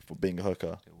for being a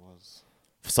hooker. It was.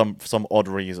 For some odd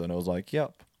reason, it was like,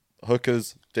 yep,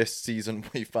 hookers this season,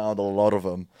 we found a lot of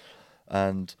them.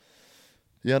 And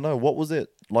yeah, no, what was it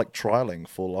like trialing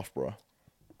for Loughborough?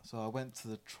 So I went to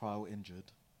the trial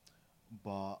injured,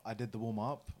 but I did the warm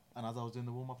up, and as I was doing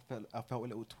the warm up, I felt a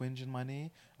little twinge in my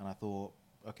knee, and I thought,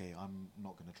 okay, I'm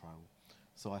not gonna trial.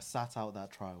 So I sat out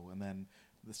that trial, and then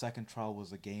the second trial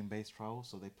was a game based trial.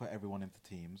 So they put everyone into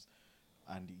teams,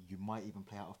 and you might even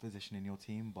play out of position in your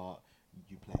team, but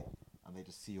you play, and they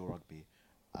just see your rugby.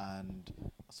 And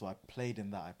so I played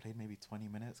in that. I played maybe 20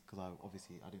 minutes because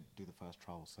I didn't do the first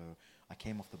trial, so I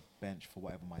came off the bench for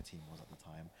whatever my team was at the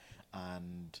time,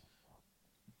 and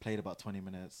played about 20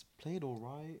 minutes. Played all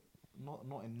right,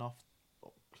 not enough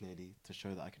clearly to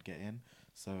show that I could get in.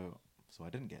 So I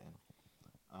didn't get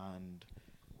in, and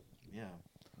yeah,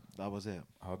 that was it.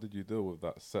 How did you deal with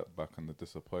that setback and the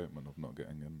disappointment of not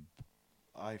getting in?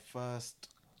 I first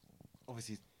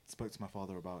obviously spoke to my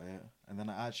father about it, and then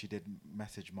I actually did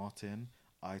message Martin.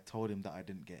 I told him that I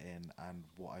didn't get in and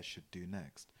what I should do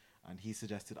next, and he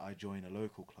suggested I join a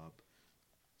local club.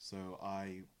 So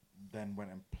I then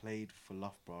went and played for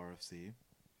Loughborough FC.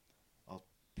 I was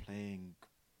playing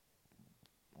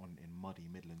in muddy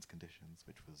Midlands conditions,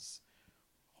 which was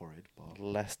horrid, but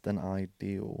Less than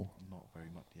ideal. not very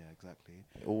much. Yeah, exactly.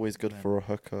 Always good Then- for a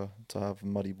hooker to have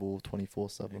muddy ball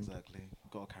 24/7. Exactly.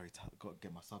 Got to got to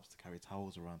get my subs to carry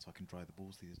towels around so I can dry the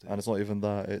balls these days. And it's not even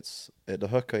that. The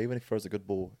hooker, even if he throws a good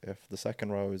ball, if the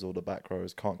second rows or the back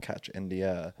rows can't catch it in the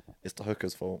air, it's the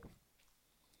hooker's fault.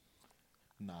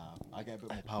 Nah, I get a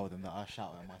bit more power than that. I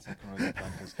shout at my second row of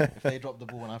flankers. If they drop the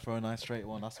ball and I throw a nice straight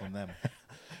one, that's on them.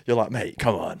 You're like, mate,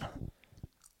 come on.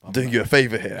 I'm Doing not- you a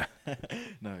favour here.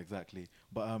 No, exactly.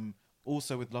 But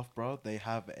also with Loughborough, they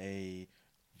have a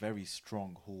very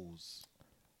strong halls.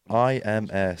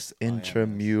 IMS,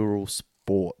 intramural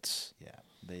sports. Yeah,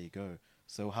 there you go.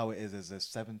 So how it is there's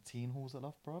 17 halls at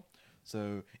Loughborough.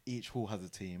 So each hall has a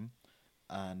team,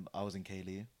 and I was in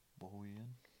Kaylee. What hall were you in?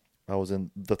 I was in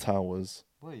the towers.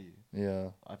 Were you? Yeah.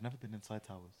 I've never been inside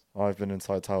towers. I've been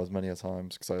inside towers many a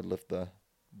times because I lived there.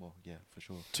 Well, yeah, for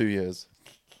sure. 2 years.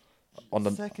 On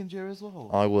the, Second year as well.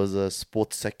 I was a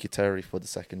sports secretary for the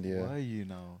second year. Why are you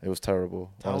now? It was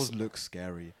terrible. Towers look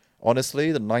scary.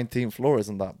 Honestly, the 19th floor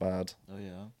isn't that bad. Oh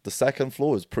yeah, The second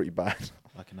floor is pretty bad.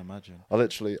 I can imagine.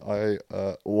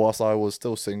 Whilst I was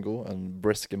still single and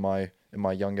brisk in my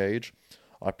young age,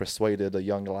 I persuaded a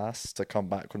young lass to come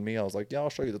back with me. I was like, yeah, I'll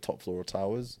show you the top floor of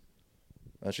towers.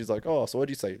 And she's like, oh, so what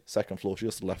do you say? Second floor. She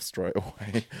just left straight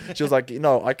away. She was like,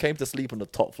 no, I came to sleep on the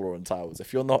top floor in towers.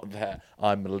 If you're not there,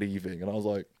 I'm leaving. And I was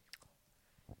like,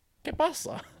 ¿Qué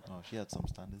pasa? Oh, she had some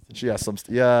standards. Didn't She has some,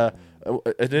 yeah.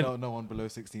 It didn't, No one below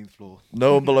 16th floor.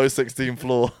 no one below 16th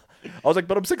floor. I was like,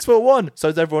 but I'm 6'1". So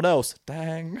is everyone else.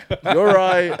 Dang, you're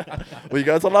right. We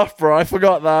go to Loughborough. I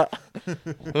forgot that.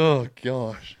 Oh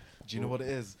gosh. Do you know what it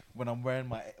is? When I was wearing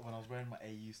my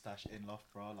AU stash in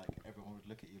Loughborough, like everyone would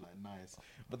look at you like nice.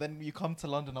 But then you come to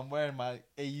London, I'm wearing my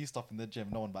AU stuff in the gym.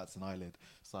 No one bats an eyelid.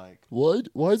 It's like, Why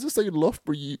is it saying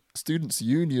Loughborough Students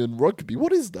Union Rugby?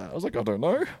 What is that? I was like, I don't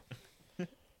know.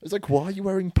 It's like, why are you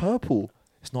wearing purple?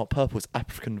 It's not purple. It's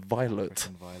African violet.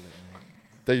 African violet. Mate.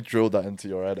 They drilled that into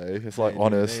your head, eh? It's like, They do.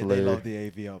 honestly, they love the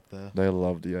AV up there. they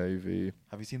love the AV.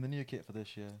 Have you seen the new kit for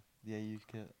this year? The AU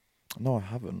kit. No, I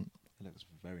haven't. It looks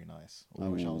very nice. I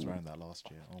wish I was wearing that last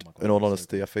year. Oh my god. In all it's so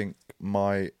honesty, I think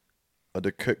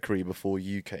the cookery before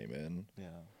you came in, good.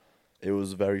 Yeah. it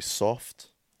was very soft.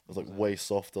 It was like Was it? way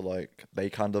softer. Like they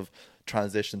kind of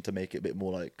transitioned to make it a bit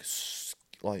more like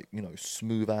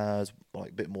smooth as, like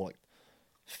a bit more like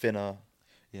thinner.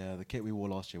 Yeah, the kit we wore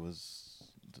last year was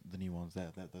the new ones.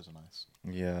 Those are nice.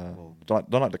 Yeah, Well-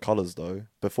 don't like the colors though.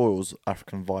 Before it was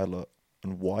African violet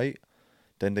and white,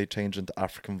 then they changed into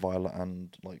African violet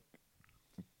and like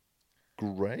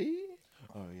grey.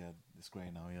 Oh yeah, it's grey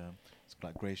now. Yeah. It's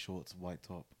like grey shorts, white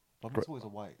top. But I mean, Gre- it's always a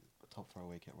white top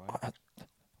throwaway kit, right?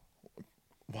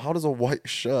 How does a white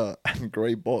shirt and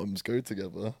grey bottoms go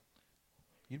together?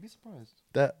 You'd be surprised.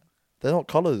 They're not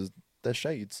colours. They're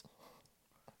shades.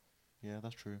 Yeah,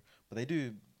 that's true. But they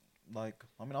do, like,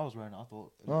 I mean, I was wearing it. I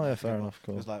thought. It looked Oh yeah, nice fair together. enough.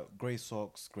 Cool. It was like grey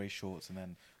socks, grey shorts, and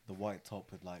then the white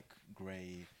top with like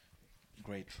grey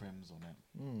trims on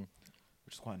it, Mm.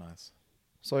 which is quite nice.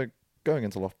 So going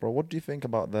into Loughborough, what do you think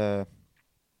about their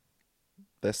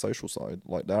social side,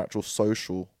 like their actual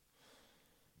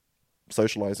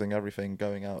socializing, everything,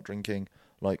 going out, drinking,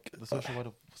 like The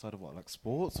social side of what, like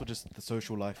sports, or just the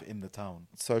social life in the town?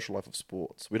 social life of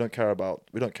sports. We don't care about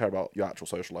your actual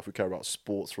social life. We care about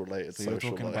sports related So you're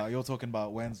social talking life.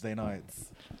 about Wednesday nights.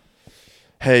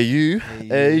 Hey you, Hey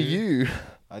hey you. you.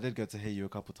 I did go to hear you a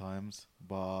couple times,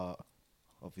 but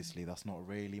obviously that's not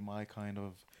really my kind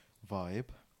of vibe.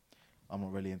 I'm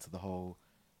not really into the whole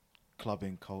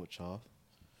clubbing culture.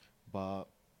 But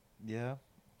yeah,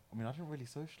 I mean, I didn't really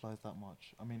socialize that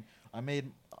much.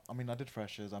 I did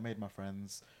freshers. I made my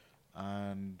friends,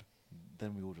 and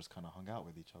then we all just kind of hung out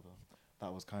with each other.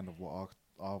 That was kind of what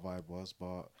our vibe was.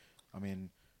 But I mean,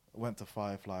 went to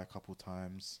Firefly a couple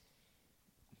times.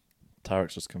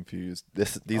 Tarek's just confused.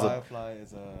 These are Firefly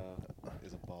is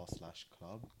a bar slash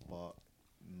club, but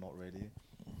not really.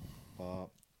 But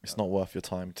it's not worth your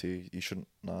time to. You shouldn't.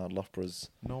 Nah, Loughborough's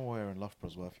nowhere in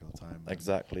Loughborough's worth your time. Man.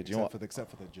 exactly. Do you know what? Except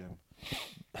for the gym.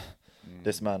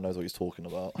 This man knows what he's talking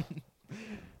about.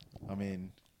 I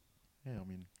mean, yeah. I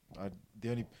mean,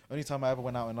 the only time I ever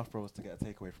went out in Loughborough was to get a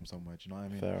takeaway from somewhere. Do you know what I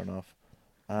mean? Fair enough.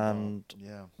 But, And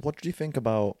yeah, what did you think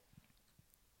about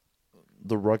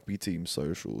the rugby team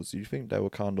socials? Do you think they were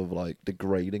kind of like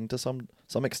degrading to some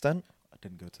extent? I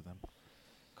didn't go to them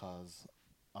because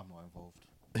I'm not involved.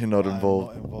 You're not I'm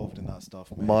involved. not involved in that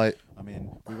stuff, mate. My I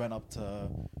mean, we went up to.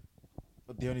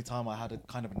 But the only time I had a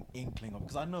kind of an inkling of,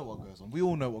 because I know what goes on. We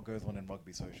all know what goes on in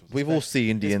rugby socials. We've all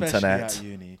seen the especially internet. at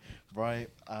uni, right?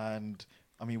 And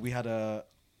I mean, we had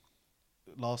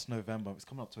last November. It's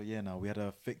coming up to a year now. We had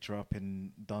a fixture up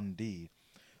in Dundee,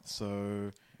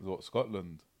 so What,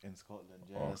 Scotland? in Scotland.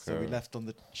 Yeah. So Okay. we left on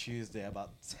the Tuesday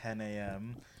about 10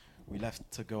 a.m. We left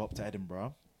to go up to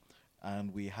Edinburgh,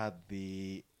 and we had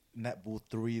the netball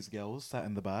threes girls sat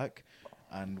in the back,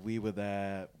 and we were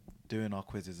there doing our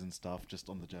quizzes and stuff just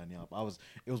on the journey up.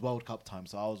 It was World Cup time,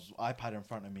 so I was iPad in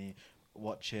front of me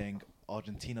watching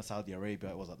Argentina, Saudi Arabia.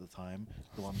 It was at the time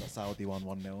the one that Saudi won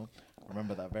 1-0. I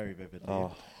remember that very vividly.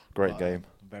 Oh, great But, game.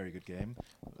 very good game.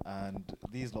 And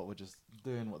these lot were just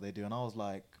doing what they do, and I was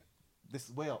like, this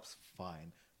way up's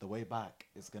fine. The way back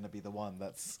is gonna be the one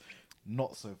that's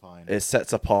not so fine. It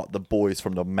sets apart the boys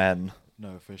from the men.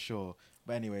 No, for sure.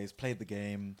 But anyways, played the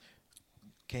game,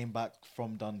 came back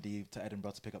from Dundee to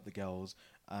Edinburgh to pick up the girls,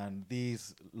 and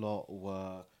these lot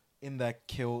were in their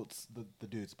kilts, the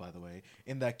dudes, by the way,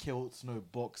 in their kilts, no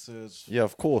boxers, Yeah,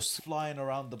 of course. flying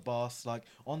around the bus, like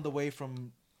on the way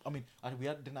from. I mean,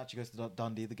 didn't actually go to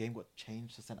Dundee. The game got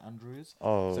changed to St Andrews.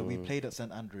 Oh. So we played at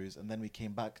St Andrews, and then we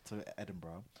came back to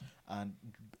Edinburgh. And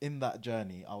in that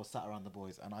journey, I was sat around the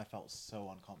boys, and I felt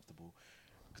so uncomfortable,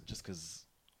 just because,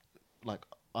 like,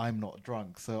 I'm not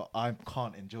drunk, so I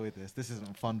can't enjoy this. This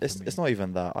isn't fun for me. It's not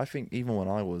even that. I think even when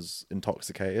I was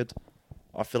intoxicated,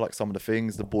 I feel like some of the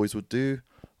things the boys would do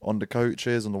on the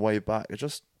coaches on the way back, it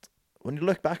just, when you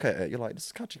look back at it, you're like, this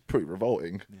is actually pretty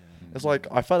revolting. Yeah. It's like,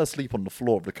 I fell asleep on the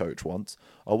floor of the coach once.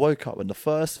 I woke up and the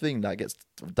first thing that gets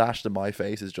dashed in my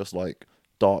face is just like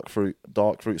dark fruit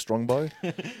strongbow.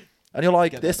 And you're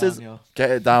like, Get this that is, down, yeah.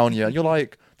 get it down, yeah. And you're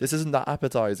like, this isn't that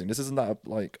appetizing. This isn't that,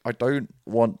 like, I don't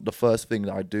want the first thing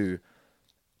that I do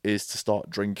is to start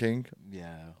drinking.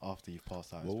 Yeah, after you've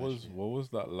passed out. What was especially. what was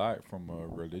that like from a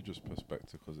religious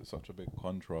perspective? Because it's such a big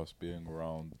contrast being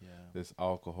around Yeah. this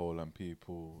alcohol and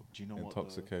people Do you know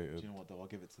intoxicated. what? Do you know what? Though I'll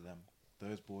give it to them.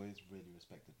 Those boys really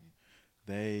respected me.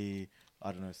 They,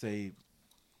 I don't know, say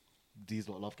these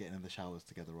lot love getting in the showers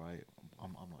together, right?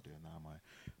 I'm not doing that, am I?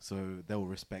 So they'll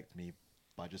respect me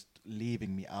by just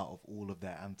leaving me out of all of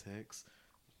their antics.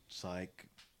 It's like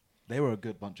they were a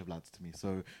good bunch of lads to me.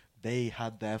 So they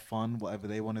had their fun, whatever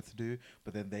they wanted to do,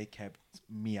 but then they kept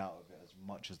me out of it as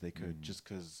much as they could, just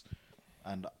because.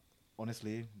 And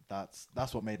honestly, that's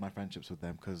what made my friendships with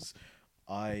them, because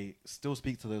I still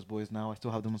speak to those boys now. I still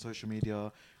have them on social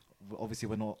media. Obviously,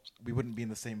 we wouldn't be in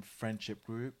the same friendship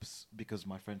groups because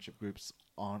my friendship groups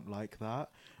aren't like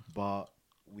that, but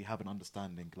we have an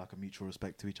understanding, like a mutual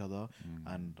respect to each other,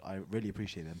 and I really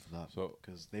appreciate them for that, So-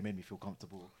 because they made me feel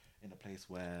comfortable in a place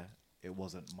where it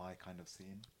wasn't my kind of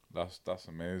scene. That's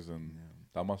amazing. Yeah.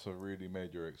 That must have really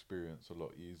made your experience a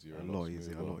lot easier. A lot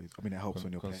easier. smoother. I mean, it helps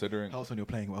when you're considering. helps when you're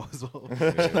playing well as well.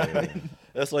 Yeah.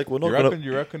 It's like we're not You gonna. reckon?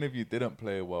 You reckon if you didn't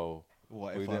play well,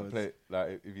 What or you if I didn't was? play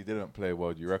like if you didn't play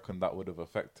well, do you reckon that would have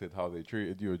affected how they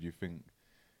treated you, or do you think?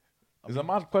 It's a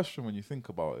mad question when you think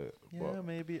about it. Yeah,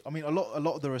 maybe. I mean, a lot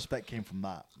of the respect came from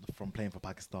that, from playing for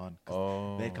Pakistan. 'Cause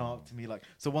Oh. they come up to me like.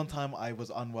 So one time I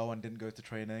was unwell and didn't go to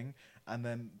training, and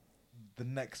then the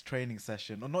next training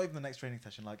session, or not even the next training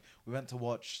session, like we went to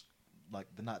watch like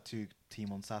the Nat 2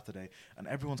 team on Saturday, and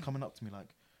everyone's coming up to me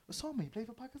like, Ossama, you play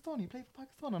for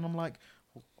Pakistan, and I'm like,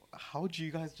 how do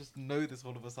you guys just know this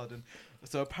all of a sudden?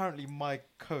 So apparently my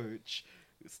coach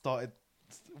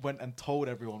went and told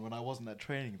everyone when I wasn't at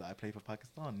training that I play for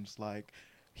Pakistan. It's like,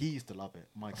 he used to love it.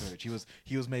 My coach,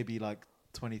 he was maybe like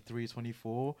 23,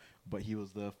 24, but he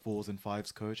was the 4s and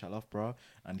 5s coach at Loughborough,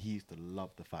 and he used to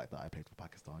love the fact that I played for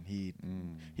Pakistan.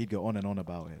 He'd go on and on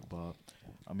about it, but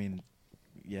I mean,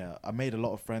 yeah, I made a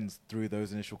lot of friends through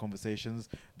those initial conversations,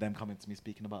 them coming to me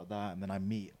speaking about that, and then I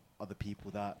meet other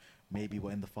people that maybe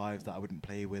were in the 5s that I wouldn't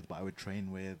play with, but I would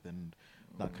train with, and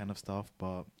that kind of stuff.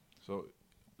 But So,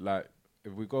 like,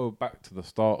 if we go back to the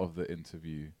start of the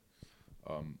interview,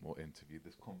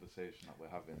 this conversation that we're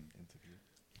having,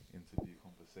 interview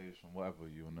conversation, whatever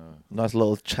you wanna. Nice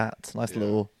little chat, nice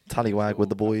little tallywag with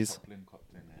the boys.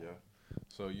 Yeah.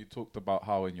 So you talked about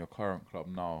how in your current club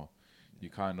now, you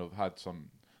kind of had some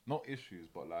not issues,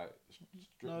 but like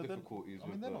difficulties. I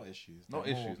mean, they're not issues. Not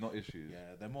They're issues, more- not issues.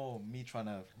 Yeah, they're more me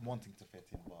wanting to fit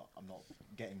in, but I'm not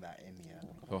getting that in yet.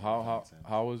 So If that makes sense.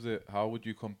 how was it? How would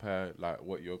you compare like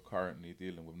what you're currently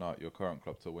dealing with now at your current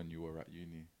club to when you were at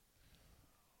uni?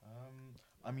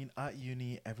 I mean, at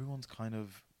uni, everyone's kind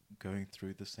of going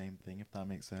through the same thing, if that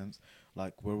makes sense.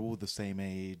 Like, we're all the same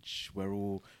age. We're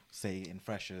all, say, in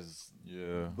freshers.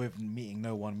 Yeah. With meeting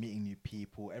no one, meeting new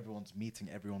people. Everyone's meeting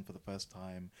everyone for the first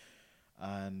time.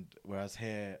 And whereas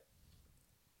here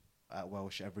at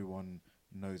Welsh, everyone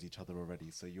knows each other already.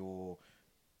 So you're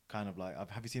kind of like,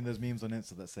 have you seen those memes on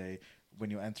Insta that say when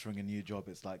you're entering a new job,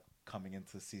 it's like coming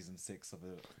into season 6 of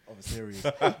a series?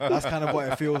 That's kind of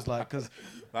what it feels like, because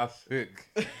That's sick.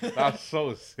 That's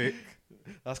so sick.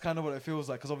 that's kind of what it feels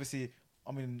like. Because obviously,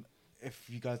 I mean, if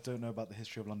you guys don't know about the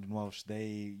history of London Welsh, they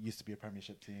used to be a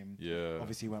Premiership team. Yeah.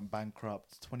 Obviously, went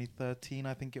bankrupt 2013,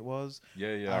 I think it was. Yeah,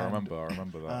 I And-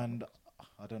 remember that. And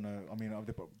I don't know. I mean,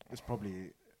 it's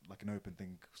probably like an open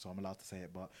thing, so I'm allowed to say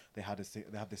it. But they have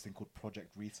this thing called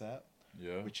Project Reset,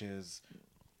 Yeah. which is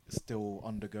still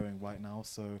undergoing right now.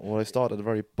 So Well, they started at the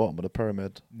very bottom of the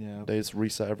pyramid. yeah, They just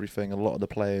reset everything. A lot of the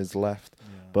players left, yeah.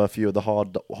 but a few of the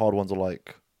hard ones are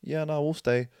like, yeah, no, we'll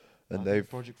stay. And I think they've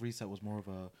Project Reset was more of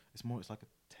a. It's like a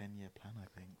 10-year plan,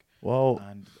 I think. well,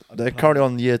 And they're the plan- currently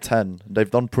on year 10. They've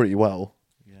done pretty well.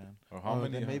 Yeah. Or how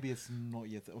many? Then maybe it's not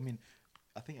yet. I mean,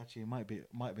 I think actually it might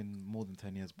have been more than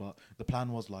 10 years, but the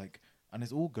plan was like, and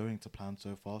it's all going to plan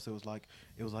so far. So it was like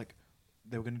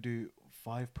they were going to do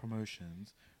 5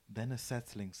 promotions, then a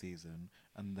settling season,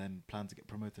 and then plan to get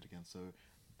promoted again. So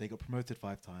they got promoted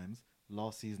 5 times.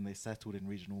 Last season they settled in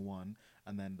Regional 1,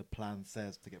 and then the plan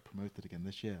says to get promoted again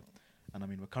this year. And I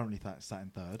mean, we're currently sat in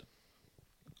 3rd.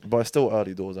 But it's still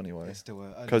early doors anyway. It's still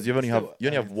Because you only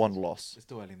have one loss. It's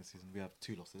still early in the season. We have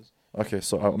 2 losses. Okay,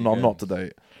 so How I'm many not up to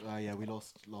games? date. Yeah, we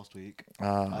lost last week.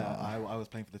 Ah, I was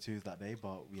playing for the 2s that day,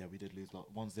 but yeah, we did lose.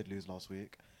 Ones did lose last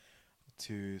week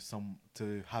to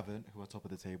Havant, who are top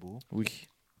of the table. we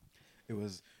It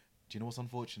was. Do you know what's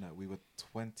unfortunate? We were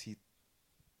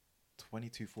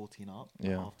 22-14 up at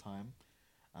Yeah. half time,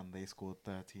 and they scored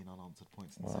 13 unanswered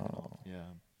points in the second half. Wow.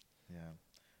 Yeah.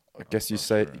 I guess you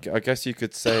frustrating. I guess you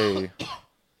could say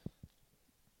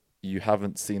you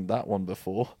haven't seen that one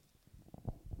before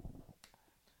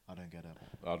I don't get it.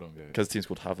 I don't get it. because teams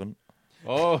called haven't.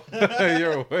 Oh,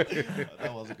 you're away.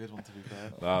 That was a good one, to be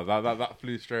fair. Nah, that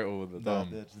flew straight over the dome.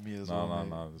 That's me as well. mate.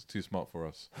 No, it's too smart for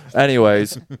us.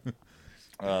 Anyways,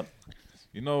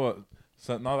 You know what?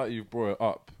 So now that you've brought it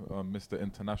up, Mr.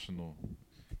 International,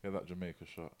 get that Jamaica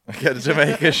shot. get the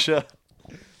Jamaica shirt.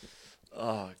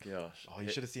 Oh gosh. Oh, you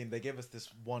should have seen. They gave us this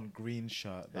one green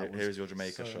shirt. That was Here's your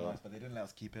Jamaica so shirt. nice, but they didn't let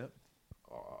us keep it.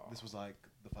 Oh, This was like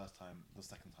the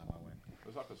second time I went.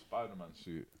 it's like a Spider-Man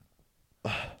suit.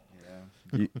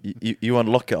 Yeah. You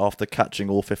unlock it after catching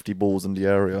all 50 balls in the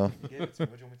area. You gave it to me.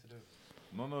 What do you want me to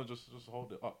do? No, just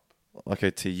hold it up.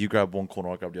 Okay, T, you grab one corner,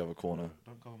 I'll grab the other corner.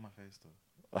 Don't cover my face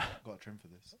though. Got a trim for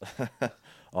this.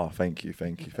 Oh, thank you.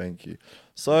 The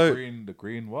So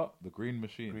green what? The green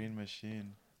machine. Green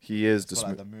machine. he is It's the got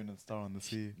like the moon and star on the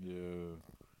sea. Yeah,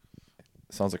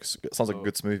 sounds like a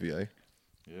good smoothie, eh?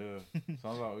 yeah.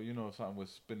 Sounds like something with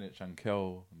spinach and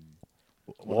kale. And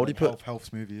What would you put? Health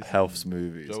smoothies. Health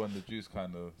smoothies. Joe and the juice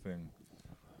kind of thing.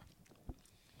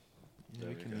 Yeah,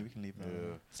 we can leave that.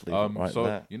 Yeah. Let's leave it right so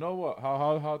there. you know what?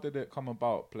 How did it come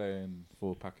about playing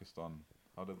for Pakistan?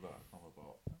 How did that come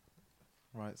about?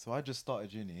 Right. So I just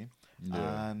started uni,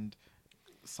 Yeah. and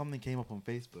something came up on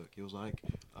Facebook. It was like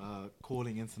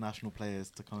calling international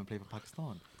players to come and play for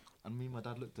Pakistan. And me and my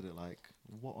dad looked at it like,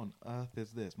 what on earth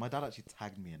is this? My dad actually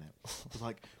tagged me in it. I was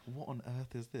like, what on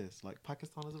earth is this? Like,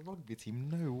 Pakistan is a rugby team?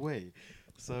 No way.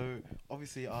 So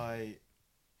obviously I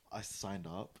signed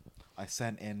up. I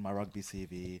sent in my rugby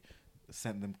CV,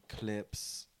 sent them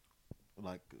clips,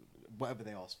 like whatever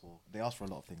they asked for. They asked for a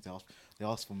lot of things. They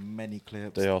asked for many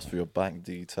clips. They ask for your bank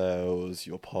details,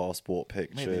 your passport Mate,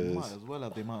 they pictures. might as well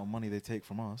have the amount of money they take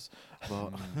from us.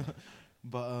 But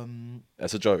but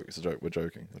It's a joke. It's a joke. We're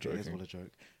joking. We're it is joking. all a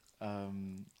joke.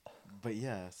 But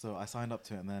yeah, so I signed up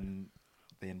to it, and then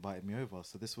they invited me over.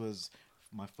 So this was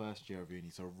my first year of uni,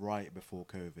 so right before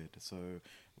COVID. So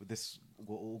this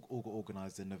got all got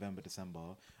organised in November,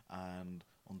 December, and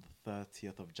on the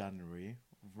 30th of January,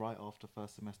 right after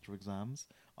first semester exams,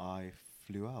 I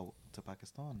flew out to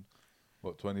Pakistan.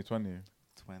 What 2020?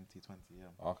 2020, yeah.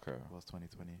 Okay. It was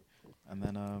 2020. And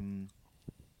then,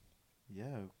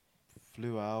 yeah,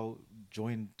 flew out,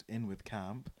 joined in with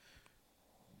camp.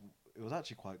 It was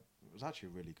actually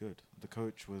really good. The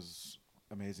coach was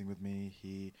amazing with me.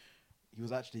 He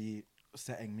was actually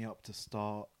setting me up to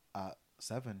start at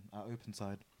 7 at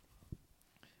Openside.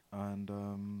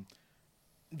 And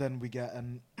then we get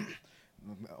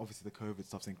obviously the COVID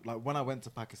stuff thing. Like when I went to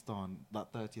Pakistan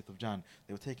that 30th of Jan,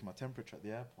 they were taking my temperature at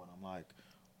the airport. And I'm like,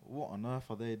 what on earth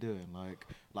are they doing? Like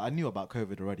I knew about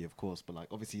COVID already, of course, but like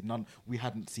obviously we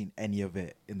hadn't seen any of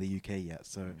it in the UK yet.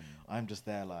 So I'm just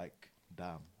there like,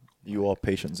 damn. You are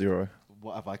patient zero.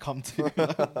 What have I come to?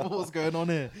 Like, what's going on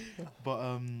here?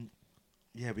 But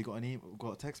yeah, we got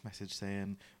a text message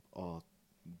saying, oh,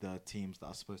 the teams that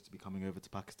are supposed to be coming over to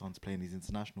Pakistan to play in these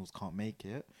internationals can't make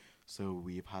it, so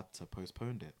we've had to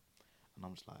postpone it. And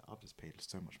I'm just like, I've just paid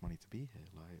so much money to be here.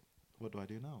 Like, what do I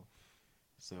do now?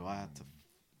 So I had to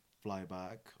fly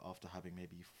back after having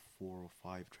maybe 4 or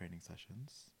 5 training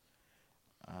sessions,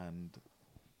 and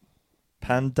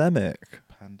Pandemic.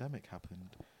 pandemic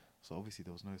happened. So obviously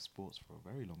there was no sports for a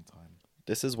very long time.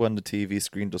 This is when the TV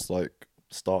screen just like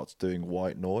starts doing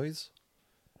white noise,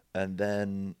 and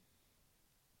then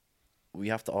we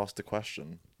have to ask the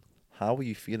question: how are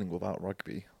you feeling without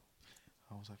rugby?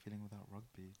 How was I feeling without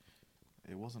rugby?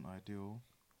 It wasn't ideal.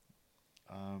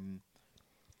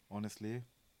 Honestly,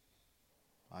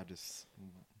 I just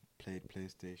played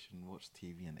PlayStation, watched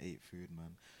TV, and ate food,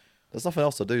 man. There's nothing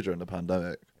else to do during the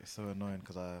pandemic. It's so annoying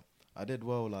because I did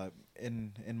well. Like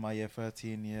in my year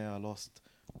 13 year, I lost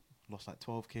like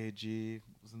 12 kg.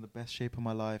 Was in the best shape of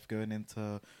my life going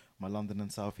into my London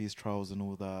and South East trials and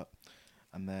all that.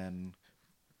 And then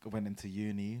went into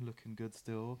uni looking good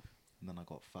still, and then I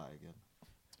got fat again.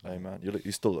 Hey man,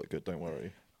 you still look good. Don't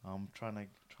worry. I'm trying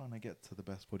to get to the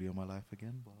best body of my life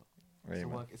again, but Hey,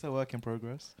 man. it's a work in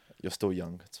progress You're still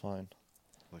young. It's fine.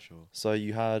 for sure. So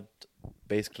you had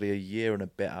basically a year and a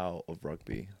bit out of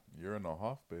rugby. Year and a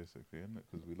half, basically, isn't it?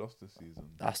 Because we lost this season.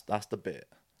 That's the bit.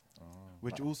 Oh.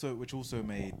 Which also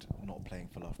made not playing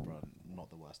for Loughborough not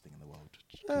the worst thing in the world.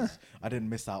 'Cause I didn't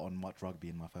miss out on much rugby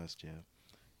in my first year,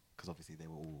 because obviously they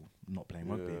were all not playing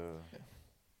rugby. Yeah.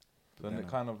 But Then then, it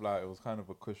kind of like it was kind of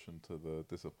a cushion to the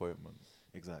disappointment.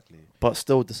 exactly. But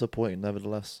still disappointing,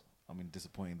 nevertheless. I mean,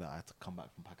 disappointing that I had to come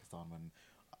back from Pakistan when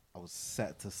I was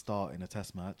set to start in a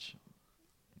test match,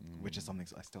 which is something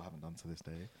I still haven't done to this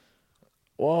day.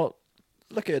 Well,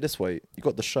 look at it this way. You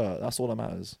got the shirt. That's all that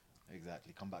matters.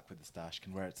 Exactly. Come back with the stash,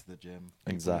 can wear it to the gym.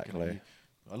 Exactly.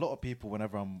 A lot of people,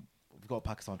 whenever we've got a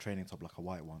Pakistan training top, like a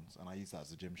white one, and I use that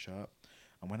as a gym shirt.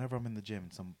 And whenever I'm in the gym,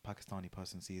 some Pakistani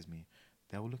person sees me,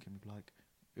 they will look at me like,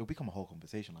 it'll become a whole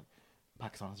conversation. Like,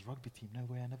 Pakistan has a rugby team. No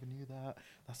way, I never knew that.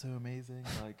 That's so amazing.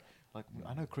 Like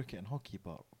I know cricket and hockey,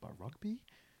 but rugby?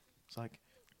 It's like,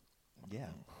 yeah.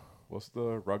 What's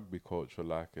the rugby culture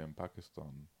like in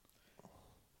Pakistan?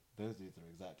 Those dudes are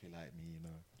exactly like me, you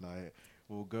know. Like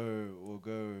we'll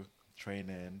go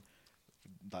training,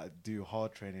 like do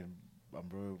hard training, and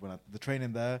bro, the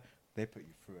training there, they put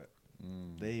you through it.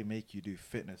 They make you do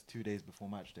fitness 2 days before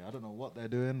match day. I don't know what they're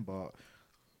doing, but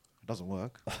it doesn't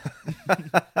work.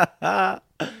 but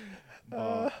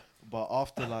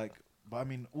after but I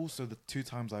mean, also the 2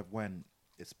 times I've went,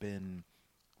 it's been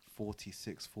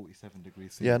 46, 47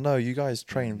 degrees. Yeah, no, you guys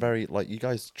train you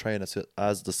guys train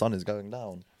as the sun is going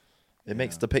down. It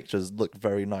makes Yeah. the pictures look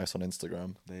very nice on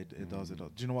Instagram. It does. Do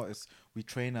you know what? We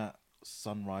train at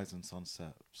sunrise and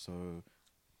sunset. So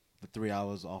the 3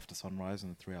 hours after sunrise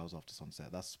and the 3 hours after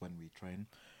sunset. That's when we train,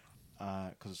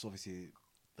 because it's obviously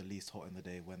the least hot in the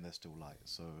day when they're still light.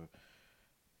 So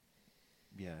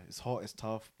yeah, it's hot, it's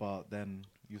tough, but then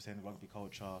you're saying the rugby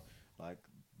culture, like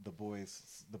the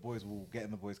boys will get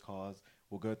in the boys' cars,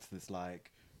 we'll go to this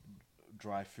like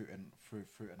dry fruit and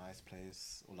ice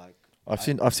place, or like I've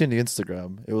seen the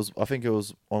Instagram. I think it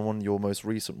was on one of your most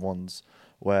recent ones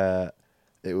where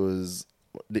it was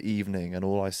the evening, and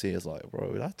all I see is like,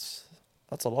 bro, that's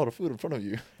a lot of food in front of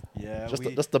you. yeah,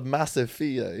 Just the massive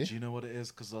fee, eh? do you know what it is?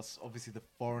 Because that's obviously the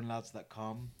foreign lads that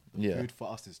come. The Yeah. food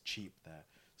for us is cheap there,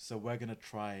 so we're gonna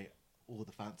try all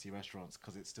the fancy restaurants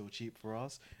because it's still cheap for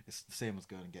us. It's the same as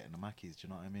going and getting the Mackies. Do you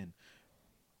know what I mean?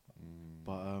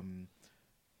 But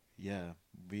yeah,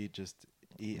 we just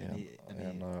eat and eat and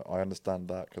eat. No, I understand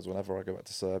that because whenever I go back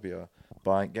to Serbia,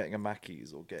 getting a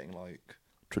Mackey's or getting like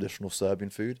traditional Serbian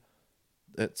food,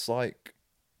 it's like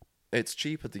it's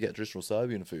cheaper to get traditional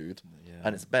Serbian food, Yeah.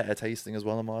 and it's better tasting as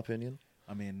well, in my opinion.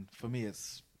 I mean, for me,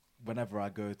 it's whenever I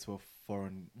go to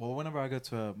whenever I go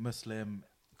to a Muslim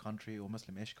country or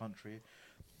Muslim-ish country,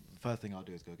 the first thing I'll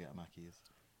do is go get a Mackey's,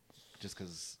 just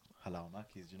because halal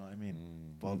Mackey's. You know what I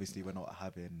mean? But obviously, we're not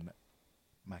having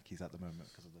Mackey's at the moment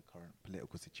because of the current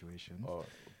political situation. Oh,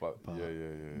 but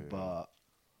yeah. But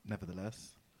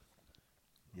nevertheless,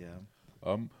 yeah.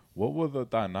 What were the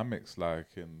dynamics like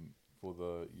for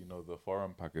the the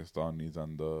foreign Pakistanis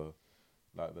and the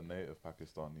native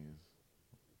Pakistanis?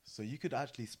 So you could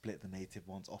actually split the native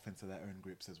ones off into their own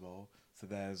groups as well. So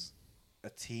there's a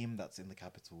team that's in the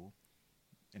capital,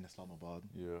 in Islamabad.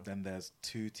 Yeah. Then there's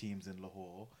 2 teams in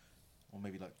Lahore, or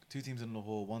maybe like 2 teams in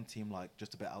Lahore, 1 team like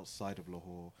just a bit outside of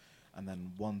Lahore, and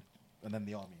then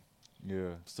the army.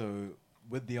 Yeah. So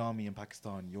with the army in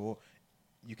Pakistan,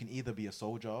 you can either be a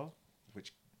soldier,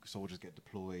 which soldiers get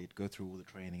deployed, go through all the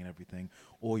training and everything,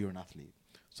 or you're an athlete.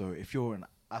 So if you're an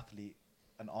athlete,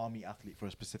 an army athlete for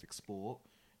a specific sport,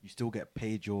 you still get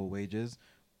paid your wages,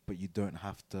 but you don't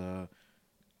have to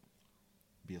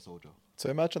be a soldier. So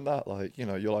imagine that, like,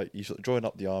 you're like, you should join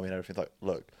up the army and everything. Like,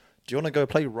 look, do you want to go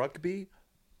play rugby,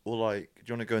 or like, do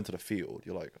you want to go into the field?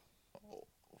 You're like,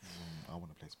 I want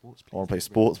to play sports, please. I want to play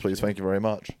sports, please. Thank you very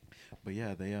much. But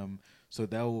yeah, they so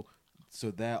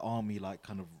their army like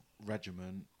kind of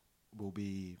regiment will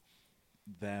be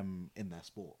them in their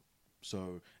sport.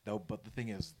 So but the thing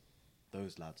is,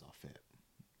 those lads are fit.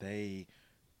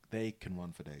 They can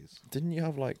run for days. Didn't you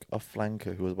have like a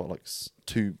flanker who was about like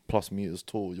 2+ meters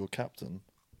tall? Your captain,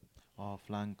 Our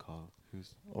flanker,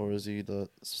 who's, or is he the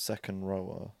second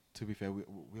rower? to be fair, we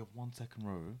have 1 second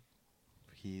row.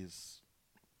 He is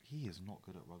not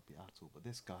good at rugby at all. But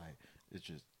this guy is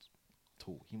just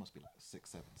tall. He must be like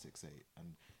 6'7", 6'8",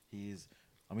 and he's.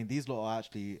 I mean, these lot are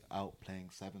actually out playing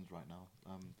sevens right now.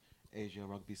 Asia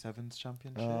Rugby Sevens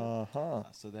Championship.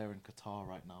 So they're in Qatar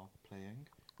right now playing.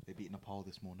 They beat Nepal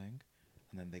this morning,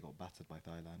 and then they got battered by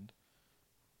Thailand.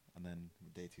 And then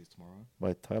day 2 is tomorrow.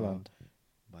 By Thailand.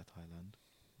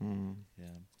 Yeah.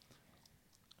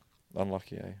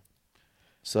 Unlucky, eh?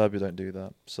 Serbia don't do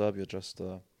that. Serbia just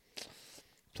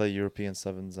play European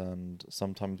sevens and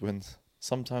sometimes wins.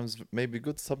 Sometimes maybe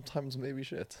good, sometimes maybe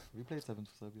shit. Have you played sevens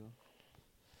for Serbia?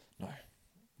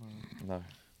 No.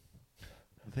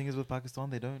 The thing is with Pakistan,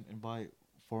 they don't invite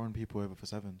foreign people over for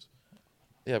sevens.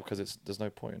 Yeah, because there's no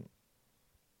point.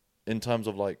 In terms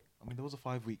of like, I mean, there was a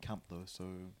 5-week camp though, so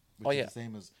Oh, yeah.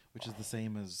 which is the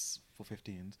same as for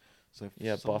 15s. So if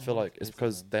yeah, but I someone feel wants like to it's play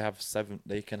because sevens- they have 7.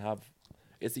 They can have.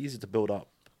 It's easy to build up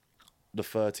the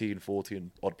 13,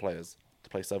 14 odd players to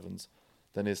play sevens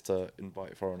than it is to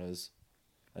invite foreigners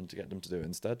and to get them to do it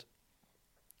instead.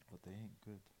 but they ain't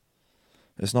good.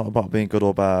 It's not about being good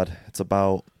or bad. It's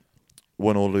about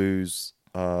win or lose.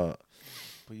 But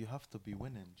you have to be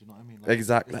winning. Do you know what I mean?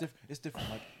 Exactly. It's different.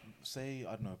 Like, say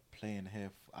I don't know, playing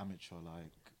here for amateur,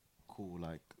 like cool.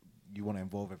 Like you want to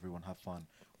involve everyone, have fun.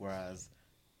 Whereas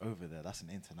over there, that's an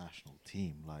international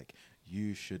team. Like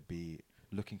you should be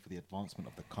looking for the advancement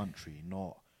of the country,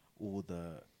 not all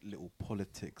the little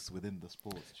politics within the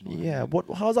sports. Do you know Yeah. what I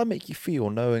mean? How does that make you feel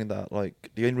knowing that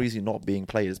like the only reason you're not being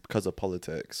played is because of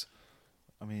politics?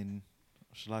 I mean,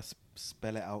 shall I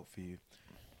spell it out for you?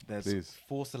 There's Please.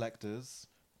 4 selectors,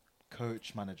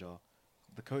 coach, manager.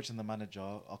 The coach and the manager,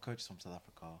 our coach is from South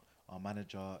Africa. Our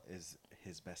manager is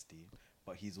his bestie,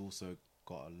 but he's also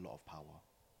got a lot of power,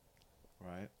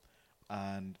 right?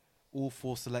 And all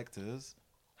 4 selectors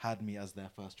had me as their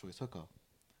first choice hooker.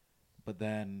 But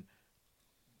then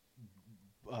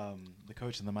the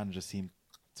coach and the manager seemed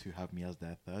to have me as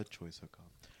their third choice hooker.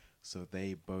 So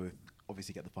they both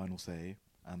obviously get the final say,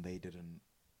 and they didn't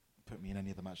put me in any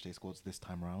of the matchday squads this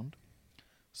time round.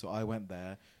 So I went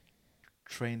there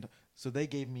trained. So they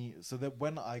gave me. So that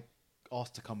when I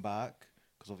asked to come back,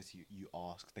 because obviously you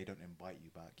ask, they don't invite you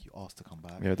back. You ask to come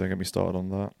back. Yeah, don't get me started on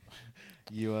that.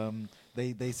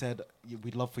 They said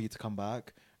we'd love for you to come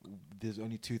back. There's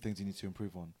only two things you need to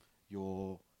improve on: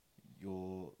 your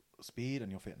speed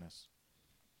and your fitness.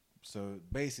 So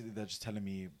basically, they're just telling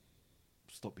me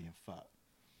stop being fat.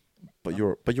 But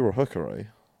you're a hooker, eh?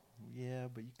 Yeah,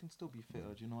 but you can still be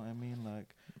fitter. Do you know what I mean?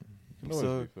 Like, You can always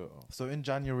so be fitter. so in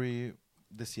January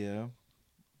this year,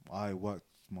 I worked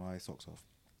my socks off.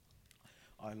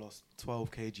 I lost 12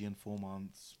 kg in 4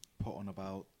 months. Put on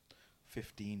about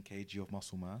 15 kg of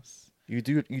muscle mass. You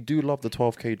do love the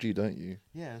 12 kg, don't you?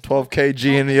 Yeah, it's 12 kg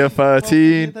in the year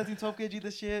 13. 13. 12 kg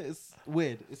this year. It's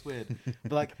weird. It's weird.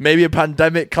 But like, Maybe a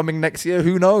pandemic coming next year.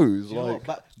 Who knows? you know Like,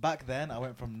 what? Back then, I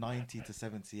went from 90 to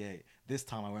 78. This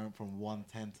time, I went from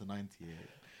 110 to 98.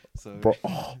 So, bro,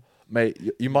 mate,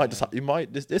 you might just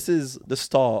this is the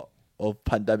start of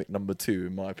pandemic number 2,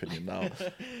 in my opinion. Now,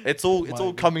 it's all Might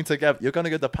be. coming together. You're gonna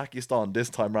go to Pakistan this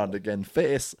time round again,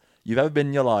 fittest you've ever been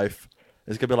in your life.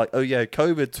 It's gonna be like, oh yeah,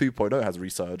 COVID 2.0 has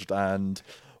resurged, and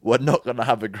we're not gonna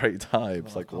have a great time.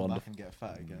 It's I'll like come back wonderful. and get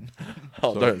fat again.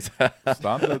 Oh, So- don't say.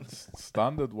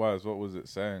 Standard wise, what was it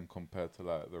saying compared to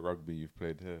like the rugby you've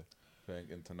played here, playing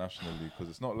internationally? Because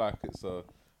it's not like it's a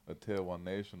tier 1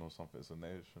 nation or something. It's a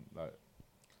nation like.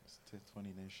 It's tier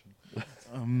 20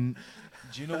 nation.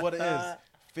 Do you know what it is?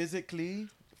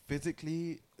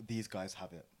 Physically, these guys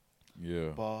have it, Yeah.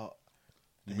 but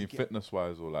You they mean get fitness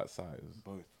wise or like size?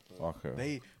 both.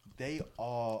 Okay. They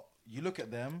are. You look at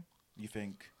them, you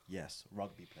think yes,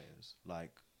 rugby players,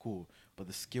 like cool, but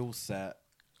the skill set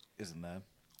isn't there.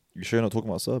 You sure you're not talking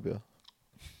about Serbia?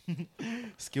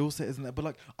 Skill set isn't there, but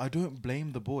like I don't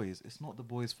blame the boys. It's not the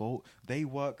boys' fault. They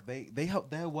work. They help.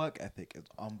 Their work ethic is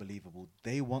unbelievable.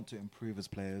 They want to improve as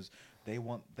players. They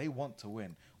want to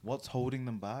win. What's holding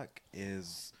them back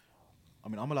is, I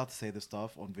mean, I'm allowed to say this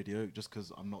stuff on video just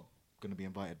because I'm not going to be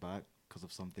invited back because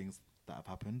of some things that have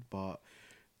happened. But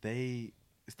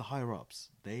it's the higher ups.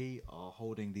 They are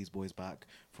holding these boys back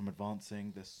from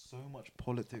advancing. There's so much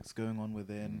politics going on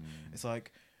within. It's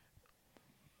like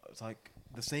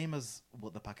the same as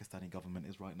what the Pakistani government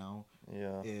is right now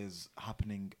Yeah. is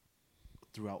happening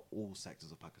throughout all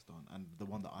sectors of Pakistan. And the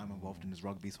one that I'm involved in is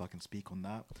rugby, so I can speak on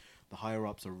that. The higher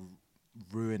ups are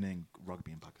ruining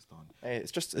rugby in Pakistan. Hey,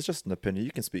 it's just an opinion.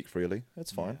 You can speak freely.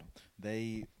 It's fine.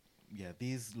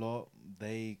 These lot,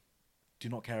 they do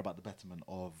not care about the betterment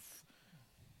of.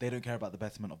 They don't care about the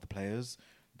betterment of the players.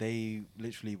 They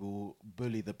literally will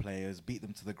bully the players, beat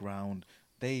them to the ground.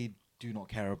 They do not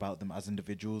care about them as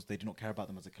individuals. They do not care about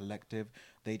them as a collective.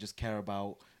 They just care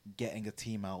about getting a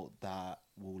team out that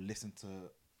will listen to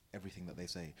everything that they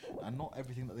say. And not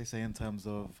everything that they say in terms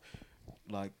of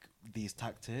like these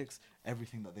tactics,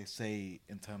 everything that they say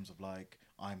in terms of like,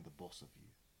 I'm the boss of you.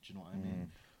 Do you know what I mean?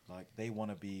 Like they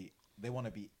want to be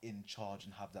in charge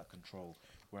and have that control.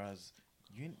 Whereas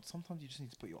sometimes you just need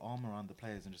to put your arm around the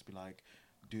players and just be like,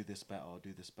 do this better.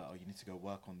 You need to go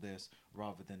work on this,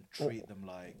 rather than treat them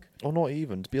like. Or not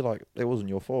even to be like, it wasn't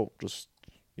your fault. Just,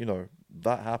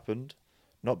 that happened,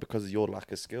 not because of your lack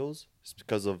of skills. It's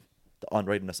because of the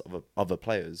unreadiness of other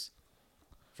players.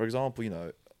 For example,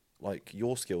 like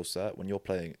your skill set when you're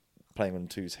playing on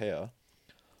twos here,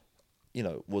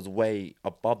 was way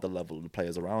above the level of the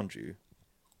players around you.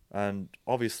 And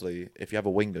obviously, if you have a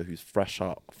winger who's fresh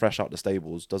out the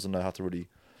stables, doesn't know how to really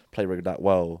play rugby that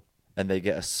well, and they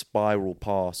get a spiral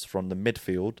pass from the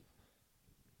midfield,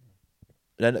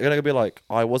 then they're going to be like,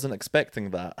 I wasn't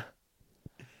expecting that.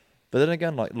 But then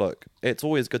again, like, look, it's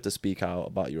always good to speak out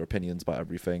about your opinions about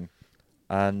everything.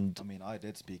 And I mean, I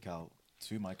did speak out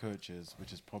to my coaches,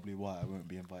 which is probably why I won't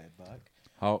be invited back.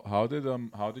 How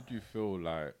did you feel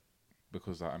like,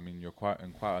 because I mean you're quite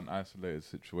an isolated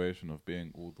situation of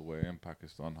being all the way in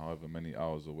Pakistan, however many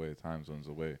hours away, time zones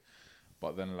away,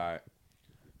 but then like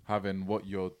having what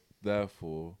you're there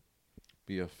for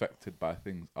be affected by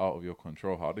things out of your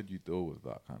control. How did you deal with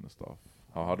that kind of stuff?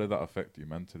 How did that affect you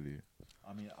mentally?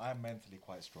 I mean, I'm mentally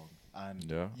quite strong, and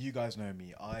Yeah. you guys know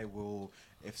me. I will,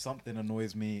 if something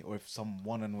annoys me or if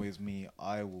someone annoys me,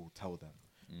 I will tell them.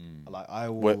 Like I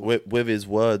will, with his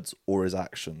words or his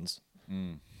actions.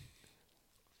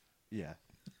 yeah.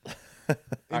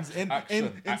 Action.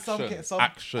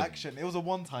 Action. It was a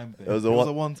one-time thing. It was a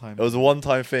one-time. It was a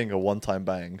one-time thing, a one-time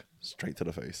bang, straight to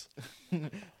the face. Well,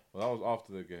 that was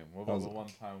after the game. What about the one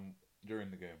time during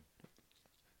the game?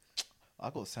 I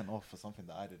got sent off for something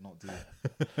that I did not do.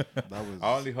 That was.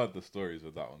 I only heard the stories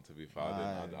of that one. To be fair,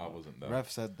 I wasn't there. Ref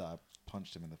said that I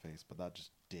punched him in the face, but that just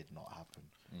did not happen.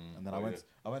 And then Oh,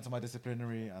 I went to my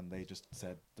disciplinary, and they just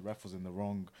said the ref was in the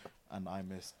wrong, and I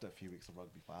missed a few weeks of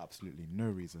rugby for absolutely no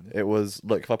reason. It was,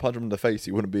 look, if I punched him in the face,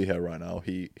 he wouldn't be here right now.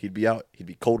 He'd be out. He'd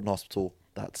be cold in hospital.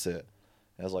 That's it.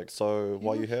 I was like, so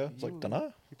why are you here? It's like,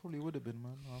 dunno. He probably would have been,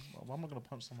 man. I'm not gonna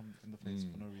punch someone in the face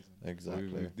for no reason.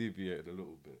 Exactly. We've deviated a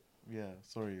little bit. Yeah,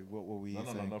 sorry. What were we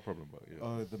saying? No problem. But yeah.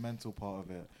 Oh, the mental part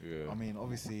of it. Yeah. I mean,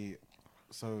 obviously,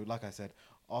 so like I said,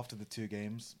 after the 2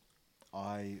 games,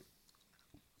 I'll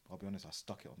be honest, I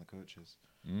stuck it on the coaches.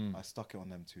 I stuck it on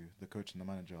them too, the coach and the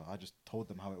manager. I just told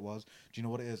them how it was. Do you know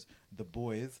what it is? The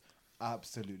boys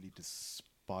absolutely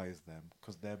despise them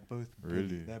because they're both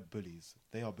Really? They're bullies.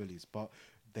 They are bullies, but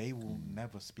they will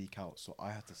never speak out. So I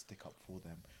had to stick up for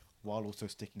them while also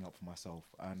sticking up for myself.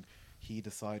 And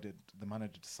the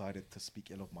manager decided to speak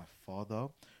ill of my father,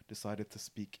 decided to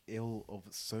speak ill of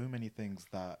so many things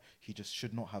that he just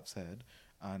should not have said.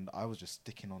 And I was just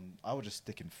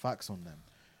sticking facts on them.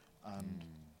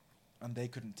 And they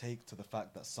couldn't take to the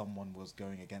fact that someone was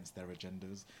going against their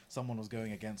agendas, someone was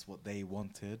going against what they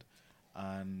wanted,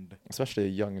 and Especially a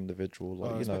young individual,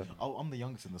 like, I'm the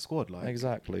youngest in the squad, like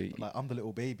exactly. like I'm the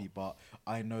little baby, but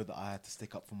I know that I had to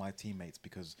stick up for my teammates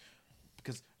because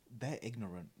they're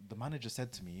ignorant. The manager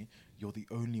said to me, "You're the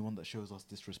only one that shows us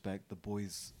disrespect. The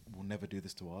boys will never do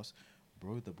this to us."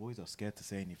 Bro, the boys are scared to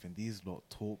say anything. These lot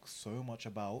talk so much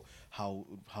about how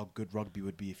good rugby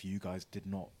would be if you guys did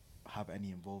not have any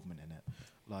involvement in it.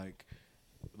 Like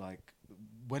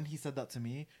when he said that to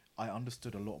me, I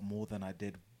understood a lot more than I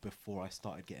did before I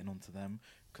started getting onto them,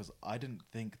 because I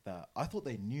thought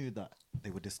they knew that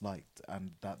they were disliked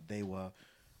and that they were,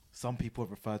 some people have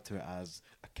referred to it as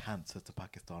a cancer to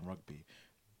Pakistan rugby,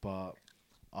 but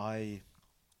I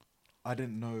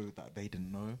didn't know that they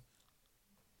didn't know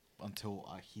until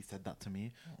he said that to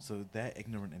me. So they're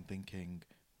ignorant in thinking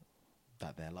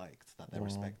that they're liked, that they're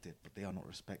respected, but they are not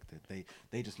respected.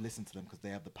 They just listen to them because they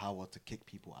have the power to kick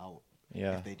people out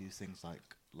if they do things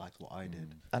like what I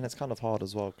did. And it's kind of hard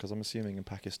as well, because I'm assuming in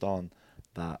Pakistan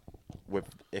that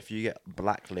if you get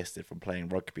blacklisted from playing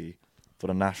rugby for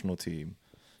the national team,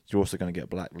 you're also going to get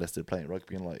blacklisted playing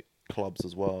rugby in like clubs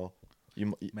as well.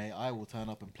 Mate, I will turn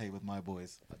up and play with my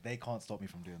boys. But they can't stop me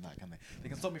from doing that, can they? They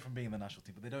can stop me from being in the national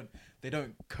team, but they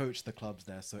don't coach the clubs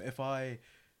there. So if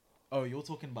you're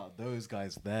talking about those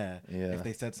guys there. Yeah. If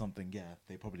they said something, yeah,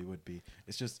 they probably would be.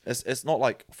 It's just it's not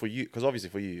like for you, because obviously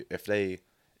for you, if they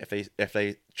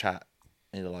chat,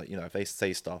 like, if they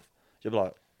say stuff, you'll be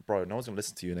like, bro, no one's gonna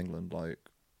listen to you in England, like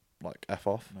F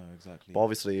off. no, exactly. But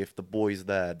obviously, if the boys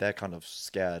there, they're kind of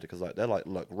scared because they're like,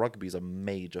 look, rugby's a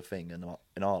major thing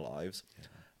in our lives,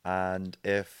 and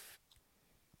if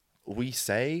we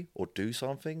say or do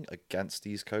something against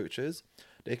these coaches,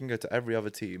 they can go to every other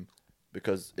team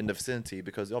because in the vicinity,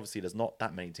 because obviously there's not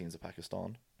that many teams in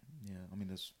Pakistan. Yeah, I mean,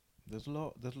 there's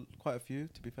quite a few,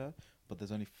 to be fair, but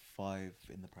there's only 5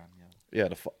 in the Prem. Yeah,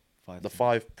 Five the teams.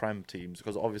 5 Prem teams,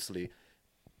 because obviously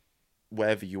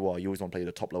wherever you are, you always want to play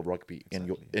the top level rugby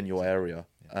in your area.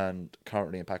 Yeah. And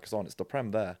currently in Pakistan, it's the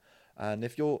Prem there. And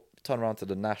if you're turn around to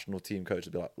the national team coach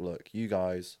and be like, look, you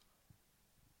guys,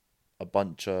 a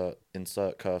bunch of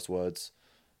insert curse words,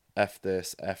 F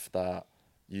this, F that,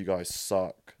 you guys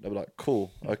suck. They'll be like,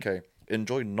 cool, okay,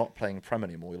 enjoy not playing Prem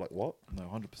anymore. You're like, what? No,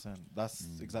 100%. That's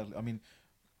exactly. I mean,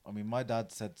 my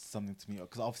dad said something to me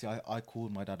because obviously I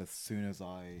called my dad as soon as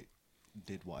I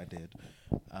did what I did,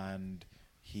 and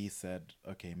he said,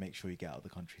 "Okay, make sure you get out of the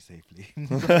country safely."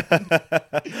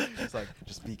 It's like,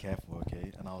 just be careful,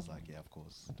 okay? And I was like, "Yeah, of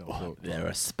course." There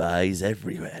are spies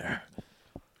everywhere.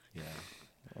 Yeah,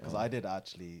 because I did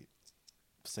actually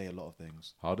say a lot of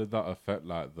things. How did that affect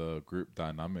like the group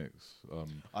dynamics?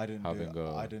 I didn't having do it.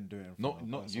 a- I didn't do it. In Not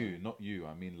front of you, not you.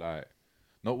 I mean like,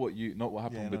 not what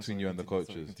happened between you and the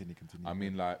coaches. Continue. I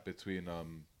mean like between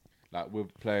like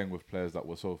with playing with players that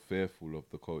were so fearful of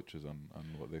the coaches and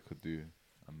what they could do.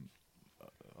 And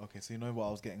Okay, so you know what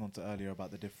I was getting onto earlier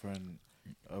about the different.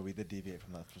 We did deviate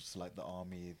from that, just like the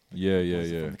army. Yeah.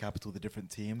 From the capital, the different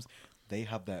teams, they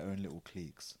have their own little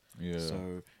cliques. Yeah.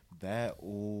 So they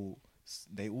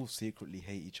all secretly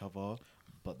hate each other,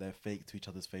 but they're fake to each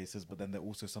other's faces. But then they're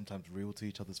also sometimes real to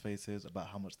each other's faces about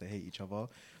how much they hate each other.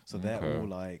 So they're Okay. all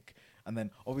like, and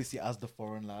then obviously as the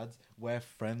foreign lads, we're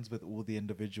friends with all the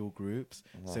individual groups.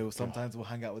 So sometimes we'll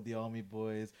hang out with the army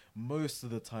boys. Most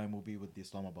of the time we'll be with the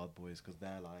Islamabad boys because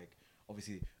they're like,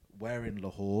 obviously we're in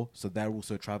Lahore, so they're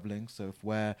also traveling. So if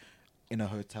we're in a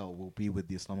hotel, we'll be with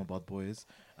the Islamabad boys,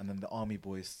 and then the army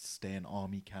boys stay in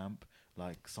army camp,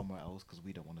 like somewhere else, because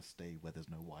we don't want to stay where there's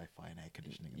no Wi-Fi and air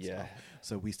conditioning and stuff.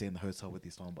 So we stay in the hotel with the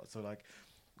Islamabad. So like,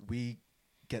 we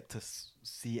get to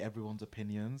see everyone's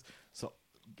opinions. So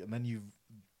and then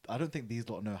I don't think these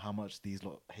lot know how much these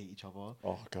lot hate each other.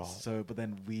 Oh god. So, but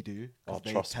then we do, Oh,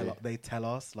 because trust me. they tell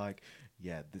us like,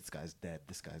 yeah, this guy's dead,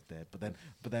 this guy's dead.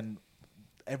 But then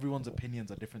everyone's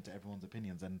opinions are different to everyone's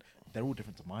opinions, and they're all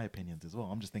different to my opinions as well.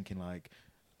 I'm just thinking like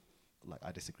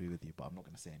I disagree with you, but I'm not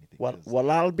going to say anything.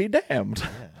 Well, I'll be damned.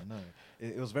 Yeah, I know.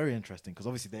 It was very interesting because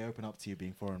obviously they open up to you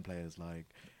being foreign players, like,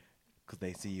 because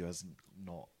they see you as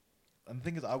not. And the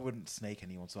thing is, I wouldn't snake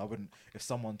anyone, so I wouldn't. If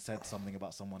someone said something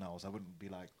about someone else, I wouldn't be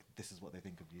like, "This is what they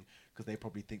think of you," because they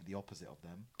probably think the opposite of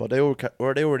them. But they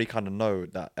already kind of know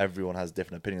that everyone has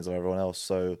different opinions of everyone else.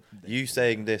 So you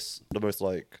saying this, the most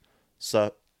like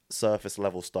surface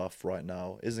level stuff right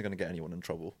now, isn't going to get anyone in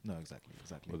trouble. No, exactly.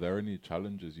 Were there any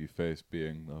challenges you faced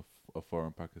being a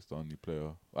foreign Pakistani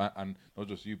player, and not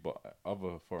just you, but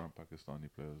other foreign Pakistani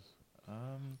players?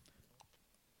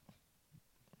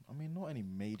 I mean, not any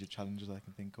major challenges I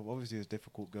can think of. Obviously, it's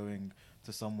difficult going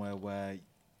to somewhere where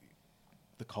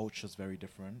the culture's very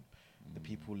different. The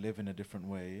people live in a different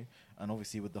way, and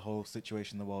obviously with the whole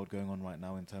situation in the world going on right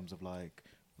now in terms of like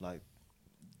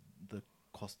the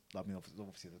cost. I mean,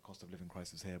 obviously the cost of living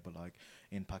crisis here, but like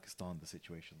in Pakistan, the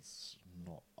situation's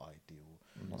not ideal.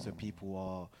 No. So people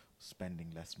are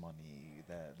spending less money.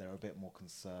 They're a bit more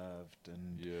conserved,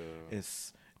 and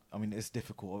it's. I mean, it's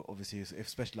difficult, obviously,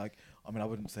 especially like, I mean, I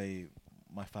wouldn't say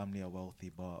my family are wealthy,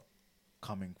 but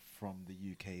coming from the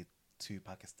UK to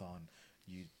Pakistan,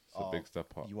 It's a big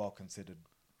step up. You are considered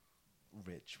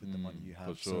rich with the money you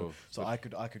have. For sure. So I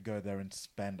could go there and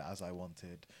spend as I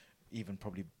wanted, even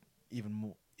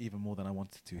more than I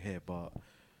wanted to here. But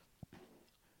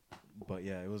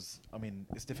yeah, it was. I mean,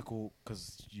 it's difficult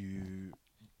because you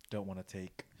don't want to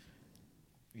take.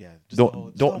 Yeah, just the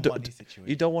whole money situation.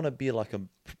 You don't want to be like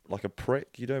a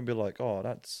prick. You don't be like, oh,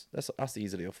 that's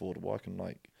easily affordable. I can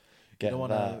like get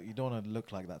that. You don't want to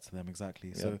look like that to them,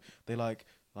 exactly. Yeah. So they like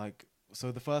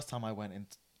so the first time I went in,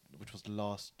 which was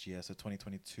last year, so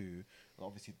 2022.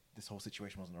 Obviously, this whole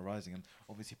situation wasn't arising, and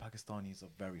obviously Pakistanis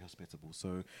are very hospitable.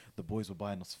 So the boys were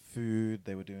buying us food.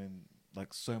 They were doing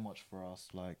like so much for us,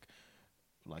 like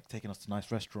taking us to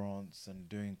nice restaurants and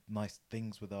doing nice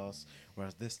things with us.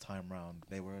 Whereas this time round,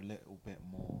 they were a little bit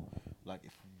more like,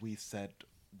 if we said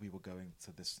we were going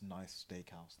to this nice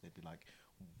steakhouse, they'd be like,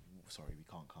 sorry, we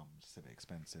can't come, it's a bit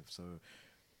expensive. So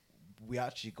we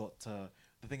actually got to,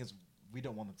 the thing is, we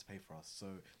don't want them to pay for us. So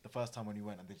the first time when we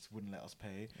went and they just wouldn't let us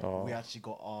pay, we actually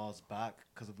got ours back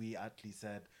because we actually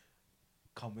said,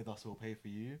 come with us, we'll pay for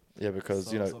you. Yeah, because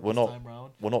So- you know so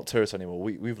we're not tourists anymore.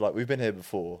 We've been here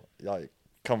before. Like,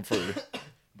 come through.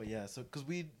 But yeah, so because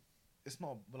it's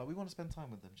not like we want to spend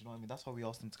time with them. Do you know what I mean? That's why we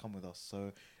asked them to come with us.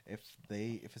 So if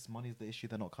it's money's the issue,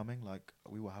 they're not coming. Like,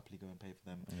 we will happily go and pay for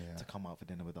them to come out for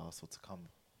dinner with us or to come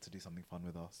to do something fun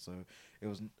with us. So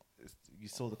you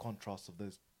saw the contrast of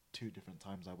those two different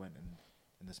times I went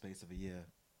in the space of a year.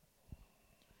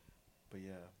 But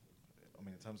yeah, I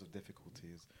mean, in terms of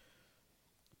difficulties,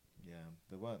 yeah,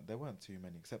 there weren't too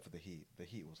many except for the heat. The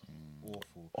heat was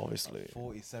awful. Obviously. Like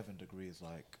 47 degrees,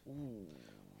 like, ooh.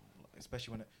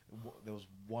 Especially when there was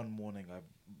one morning I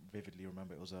vividly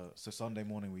remember. It was so Sunday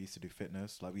morning we used to do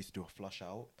fitness, like we used to do a flush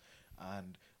out,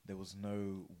 and there was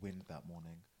no wind that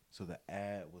morning, so the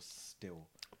air was still,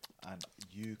 and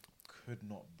you could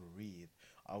not breathe.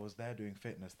 I was there doing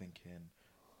fitness, thinking,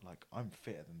 like, I'm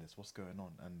fitter than this. What's going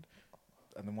on? And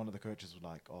then one of the coaches was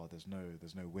like, "Oh, there's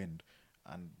no wind,"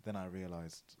 and then I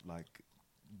realized, like,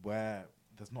 where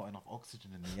there's not enough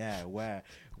oxygen in the air,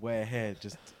 we're here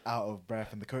just out of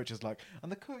breath, and the coach is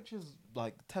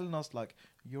like telling us like,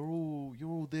 you're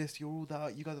all this, you're all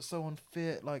that, you guys are so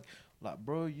unfit, like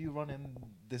bro, you running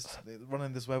this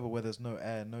weather where there's no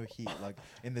air, no heat, like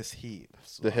in this heat.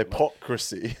 So, The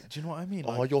hypocrisy. do you know what I mean?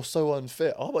 Oh, Like, you're so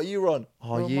unfit. How about you run?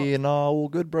 Oh, Bro, yeah, nah, all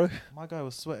good, bro. my guy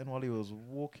was sweating while he was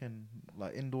walking,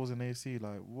 like indoors in AC.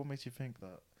 Like, what makes you think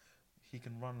that he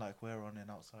can run like we're running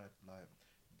outside? Like,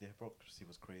 the hypocrisy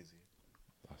was crazy.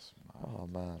 That's mad. Oh,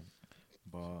 man.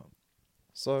 But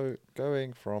So,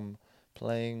 going from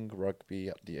playing rugby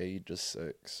at the age of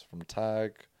 6, from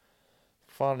tag,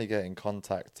 finally getting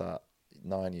contact at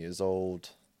 9 years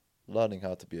old, learning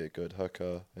how to be a good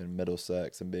hooker in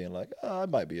Middlesex and being like, I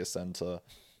might be a centre.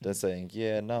 Then saying,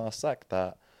 yeah, nah, sack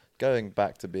that. Going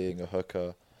back to being a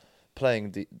hooker,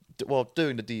 playing doing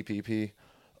the DPP,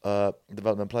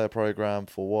 development player program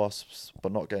for Wasps,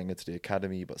 but not getting into the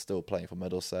academy, but still playing for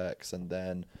Middlesex, and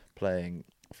then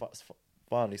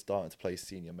finally starting to play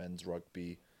senior men's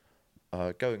rugby,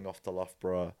 going off to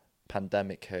Loughborough.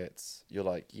 Pandemic hits. You're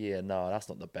like, yeah, nah, that's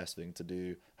not the best thing to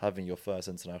do. Having your first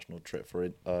international trip for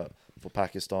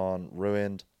Pakistan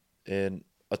ruined in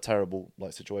a terrible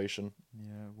situation.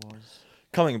 yeah, it was.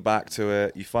 coming back to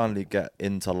it, you finally get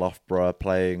into Loughborough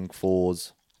playing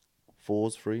threes,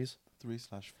 3/4s.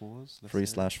 let's say.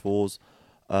 3/4s,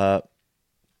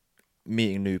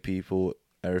 meeting new people,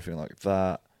 everything like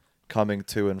that, coming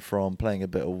to and from, playing a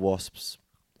bit of Wasps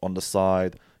on the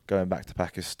side, going back to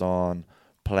Pakistan,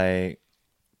 playing,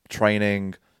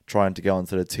 training, trying to get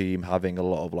onto the team, having a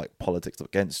lot of like politics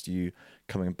against you,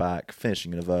 coming back,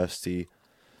 finishing university,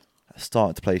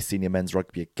 starting to play senior men's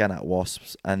rugby again at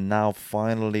Wasps, and now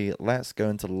finally, let's go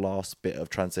into the last bit of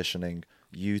transitioning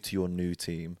you to your new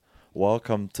team.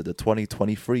 Welcome to the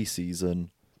 2023 season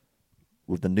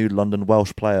with the new London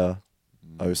Welsh player,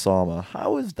 Ossama.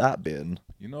 How has that been?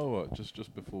 You know what?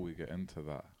 Just before we get into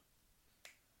that,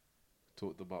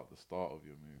 talked about the start of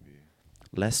your movie,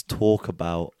 Let's talk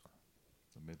about...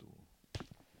 the middle.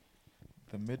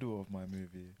 The middle of my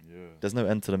movie. Yeah. There's no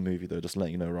end to the movie though, just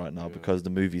letting you know right now, Yeah. because the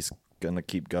movie's gonna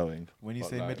keep going. When you But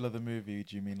say like- middle of the movie,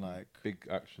 do you mean like Big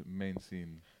action, main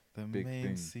scene. the big main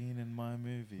thing. scene in my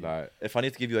movie? Like, If I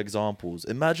need to give you examples,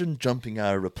 imagine jumping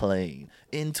out of a plane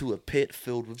into a pit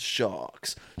filled with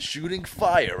sharks, shooting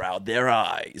fire out their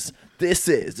eyes. This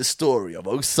is the story of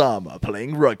Ossama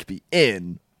playing rugby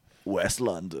in West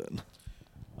London.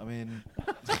 I mean,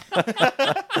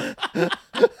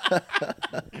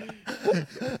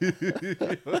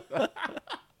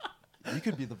 you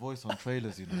could be the voice on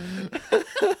trailers, you know.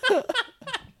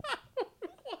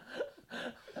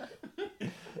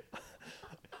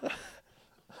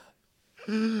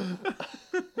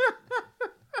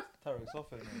 Tarek's off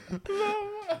it,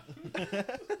 mate.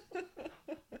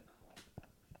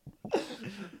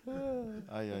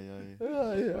 Aye, aye,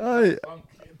 aye.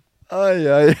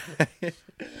 Aye.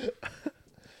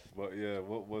 but yeah,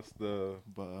 what's the...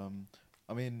 But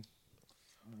I mean,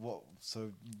 what?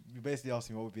 So you basically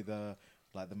asking what would be the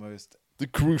most The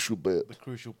crucial bit. the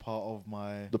crucial part of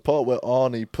my. The part where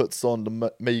Arnie puts on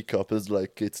the makeup is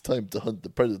like, it's time to hunt the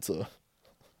predator.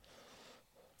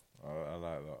 I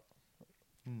like that.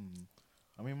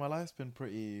 I mean, my life's been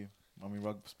pretty. I mean,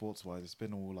 rugby sports wise, it's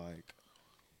been all like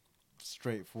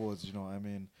straightforward. You know what I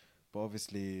mean? But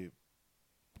obviously,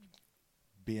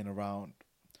 being around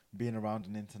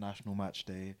an international match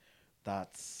day,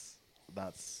 that's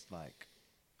like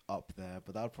up there.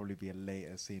 But that would probably be a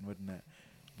later scene, wouldn't it?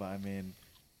 But I mean,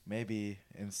 maybe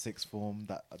in sixth form.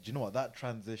 That, do you know what, that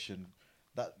transition,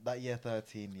 that year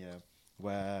 13 year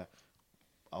where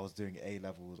I was doing A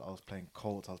levels, I was playing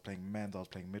Colts, I was playing men's, I was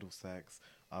playing Middlesex,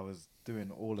 I was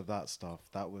doing all of that stuff.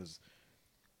 That was,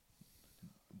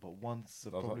 but once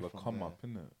That was probably like the from come there, up,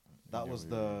 innit? that was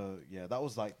that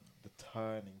was like the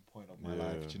turning point of my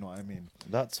life. Yeah. Do you know what I mean?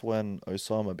 That's when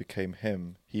Osama became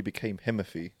him. He became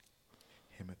Himothy.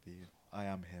 Timothy, I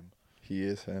am him. He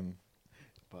is him.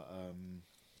 But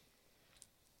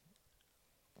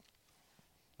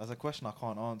that's a question I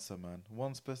can't answer, man.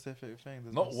 One specific thing.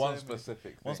 There's Not been one so many-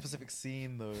 specific One thing. specific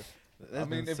scene though. I There's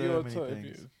mean, been if so you're many to, if things.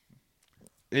 you,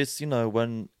 It's, you know,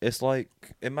 when it's like,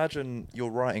 imagine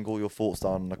you're writing all your thoughts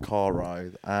down on a car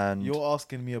ride, and You're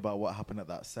asking me about what happened at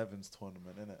that Sevens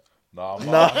tournament, innit? no, I'm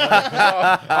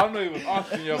not even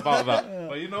asking you about that.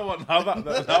 But you know what? Now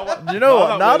that you know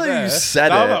what? Now we're that you there- said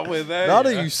now it, that we're there, now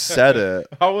that yeah, you said it,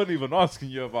 I wasn't even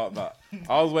asking you about that.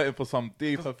 I was waiting for some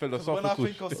deeper 'Cause when I philosophical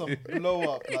think of some shit.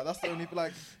 blow up, like that's the only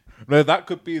like. No, that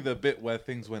could be the bit where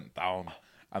things went down,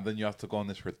 and then you have to go on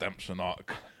this redemption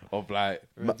arc of like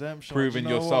Redemption, proving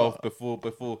do you know yourself what?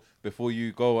 before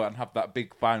you go and have that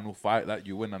big final fight that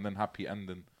you win and then happy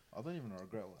ending. I don't even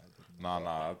regret what I did.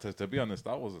 Nah. To be honest,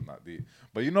 that wasn't that deep.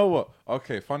 But you know what?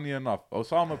 Okay, funny enough,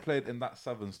 Osama played in that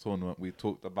Sevens tournament we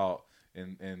talked about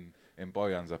in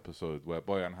Boyan's episode where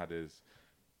Boyan had his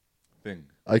thing.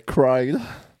 I cried.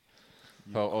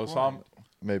 So Osama,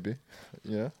 Maybe,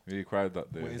 yeah. he cried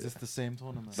that day. Wait, is this the same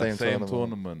tournament? That Same same tournament.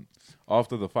 tournament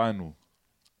after the final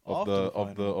of After the the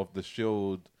final? of the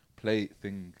shield plate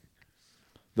thing.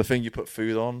 The thing you put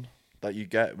food on that you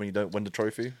get when you don't win the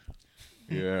trophy.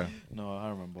 Yeah. No, I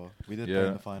remember. We did play Yeah.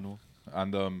 in the final.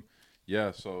 And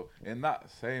yeah, so in that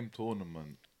same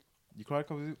tournament, You cried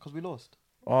because we lost.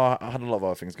 Oh, I had a lot of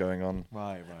other things going on.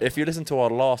 Right. If you listen to our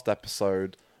last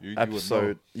episode, you would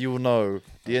know. you will know the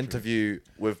That's true. interview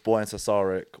with Boyan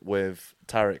Sasarik with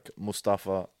Tariq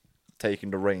Mustafa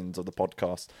taking the reins of the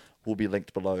podcast will be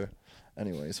linked below.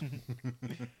 Anyways.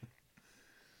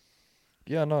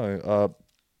 Yeah, no.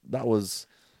 That was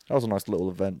a nice little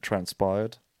event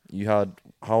transpired. You had,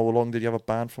 how long did you have a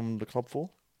ban from the club for?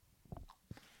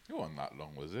 It wasn't that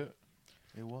long, was it?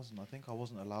 It wasn't. I think I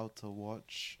wasn't allowed to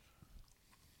watch.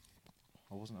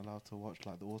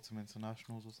 Like the autumn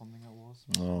internationals or something. It was.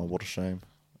 Oh, what a shame.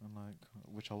 and like,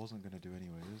 which I wasn't gonna do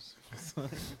anyways.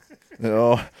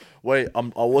 Oh, wait, I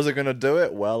wasn't gonna do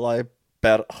it. Well, I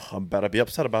better be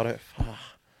upset about it.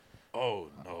 Oh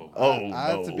no. Oh,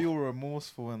 I had to no. be all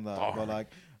remorseful in that, but Darn. like,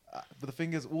 but the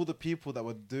thing is, all the people that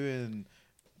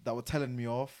were telling me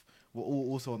off, were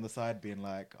all also on the side being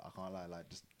like, I can't lie, like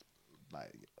just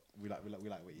like we like what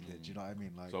you did. Do you know what I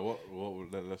mean? Like, So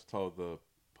let's tell the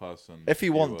person If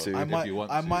you want to. I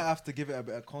if might have to give it a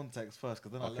bit of context first,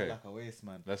 because then I Okay. look like a waste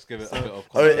man. Let's give it So- a bit of Oh,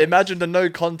 context. imagine the no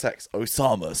context.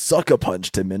 Osama sucker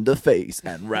punched him in the face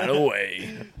and ran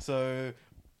away. So,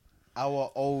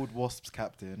 our old Wasps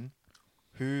captain,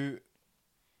 who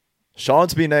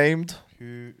Shan't be named.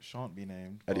 shan't be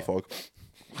named, Eddie but-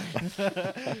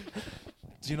 Fogg.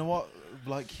 Do you know what?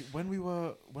 Like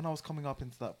when I was coming up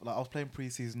into that, like I was playing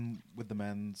preseason with the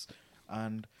men's,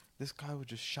 and this guy would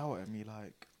just shout at me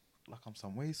like I'm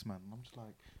some waste man. And I'm just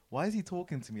like, why is he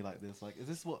talking to me like this? Like, is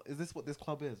this what this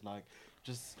club is? Like,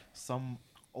 just some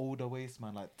older waste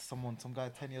man, like some guy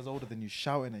 10 years older than you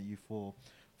shouting at you for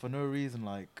no reason.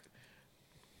 Like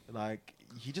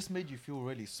he just made you feel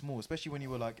really small, especially when you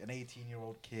were like an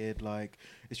 18-year-old kid. Like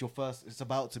it's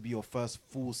about to be your first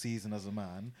full season as a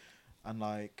man, and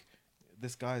like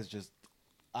this guy's just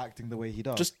acting the way he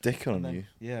does. Just dicking And on then- you.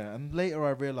 Yeah, and later I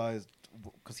realized,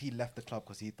 because he left the club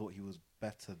because he thought he was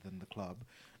better than the club,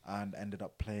 and ended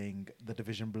up playing the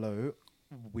division below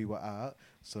we were at.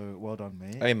 So well done,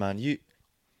 mate. Hey man, you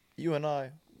and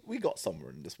I, we got somewhere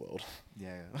in this world.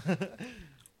 Yeah.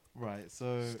 Right.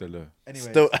 So Still anyway,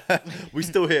 Still, we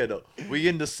still here though. We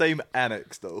in the same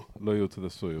annex though. loyal to the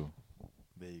soil.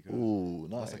 there you go. Ooh,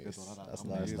 nice. That's a good one. I like- That's I'm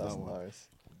gonna nice. use That's that one. nice.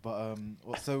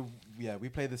 But so yeah, we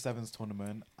played the sevens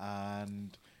tournament,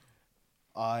 and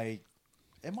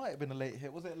it might have been a late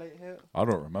hit. Was it a late hit? I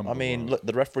don't remember. I mean, bro. look,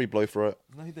 the referee blow for it.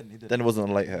 No, he didn't. Then it wasn't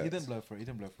a late hit. He didn't blow for it. He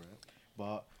didn't blow for it.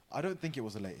 But I don't think it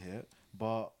was a late hit.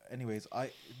 But anyways,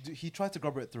 he tried to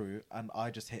grub it through, and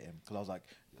I just hit him because I was like,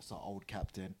 "It's an old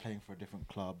captain playing for a different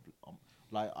club."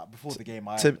 Before the game,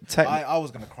 I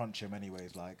was gonna crunch him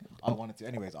anyways. Like I wanted to.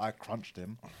 Anyways, I crunched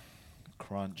him.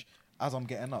 Crunch. As I'm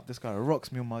getting up, this guy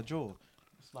rocks me on my jaw.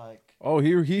 It's like. Oh,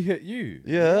 he hit you.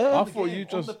 Yeah. I on the thought game, you on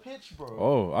just. the pitch, bro.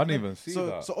 Oh, I And didn't then- even see so,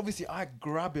 that. So obviously I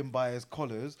grab him by his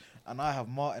collars, and I have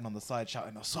Martin on the side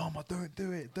shouting, "Ossama, don't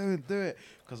do it, don't do it,"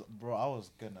 because bro, I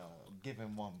was gonna give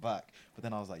him one back, but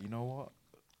then I was like, you know what?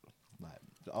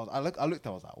 Like, I looked, I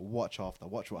was like, watch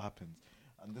what happens,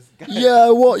 and this guy, Yeah,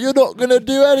 what? You're not gonna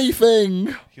do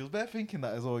anything. he was bare thinking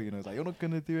that as well, you know, it's like you're not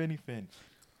gonna do anything.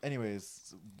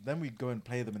 Anyways, then we go and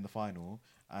play them in the final,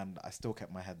 and I still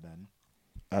kept my head then.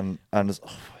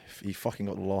 He fucking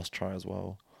got the last try as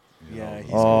well. Yeah,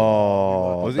 he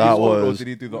Oh, Was it that his fault or was. did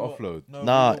he do the offload? No,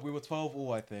 Nah. we were 12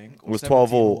 all, I think. It Or was 12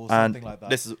 17 all, and something like that.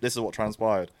 this is what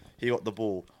transpired. He got the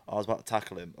ball. I was about to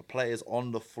tackle him. A player's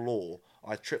on the floor.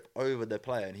 I trip over the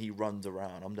player, and he runs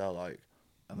around. I'm there like,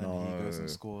 And then no. he goes and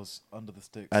scores under the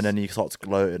sticks. And then he starts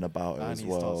gloating about it And as he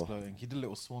starts well. gloating. He did a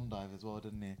little swan dive as well,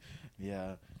 didn't he?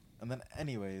 Yeah. And then,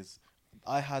 anyways,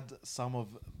 I had some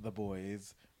of the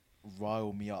boys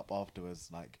rile me up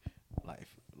afterwards,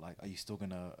 are you still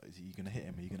gonna? Are you gonna hit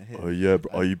him? Are you gonna hit him? Oh yeah,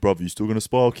 but are you, brother? You still gonna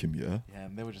spark him? Yeah. Yeah,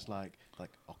 and they were just like,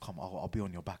 oh come, I'll be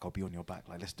on your back. I'll be on your back.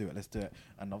 Like, let's do it.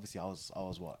 And obviously, I was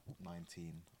what,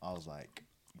 19. I was like,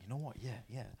 you know what?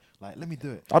 Yeah. Like, let me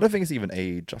do it. I don't think it's even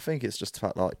age. I think it's just the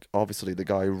fact like obviously the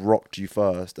guy rocked you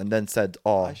first and then said,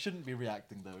 "Oh." I shouldn't be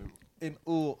reacting though, in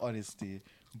all honesty.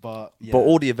 But yeah. But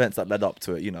all the events that led up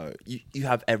to it, you know, you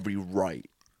have every right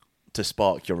to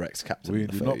spark your ex-captain We in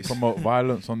the do not face. promote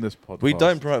violence on this podcast. We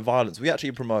don't promote violence. We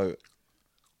actually promote.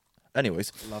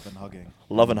 Anyways, love and hugging.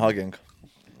 love and hugging.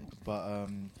 But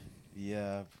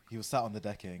yeah, he was sat on the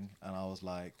decking, and I was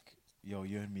like, "Yo,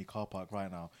 you and me car park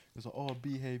right now." He was like, "Oh,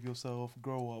 behave yourself,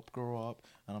 grow up."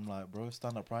 And I'm like, "Bro,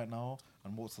 stand up right now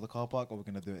and walk to the car park, or we're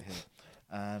gonna do it here."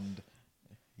 And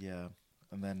yeah,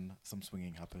 and then some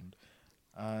swinging happened,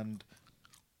 and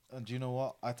do you know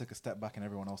what? I took a step back, and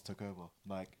everyone else took over.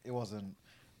 Like, it wasn't.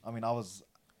 I mean, I was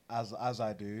as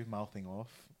I do, mouthing off,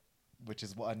 which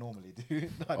is what I normally do.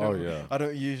 I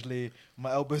don't usually.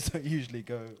 My elbows don't usually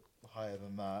go higher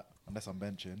than that unless I'm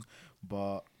benching.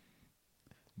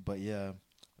 But yeah,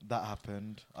 that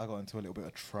happened. I got into a little bit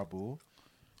of trouble,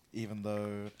 even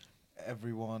though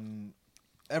everyone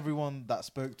that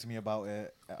spoke to me about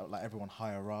it, like everyone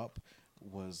higher up,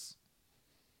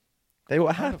 They were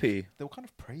kind happy. they were kind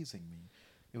of praising me.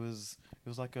 It was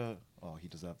like he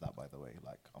deserved that, by the way.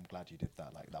 Like, I'm glad you did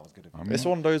that. Like, that was good of you. It's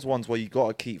one of those ones where you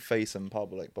gotta keep face in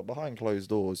public, but behind closed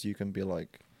doors, you can be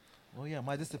like, Well, yeah,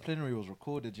 my disciplinary was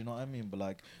recorded. You know what I mean? But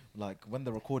like when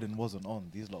the recording wasn't on,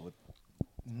 these lot were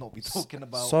not be talking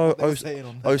about So what they were saying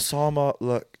on there. Osama,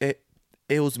 look, it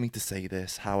ails me to say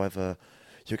this. However,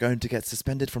 you're going to get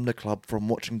suspended from the club from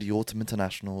watching the autumn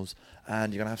internationals,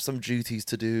 and you're gonna have some duties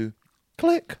to do.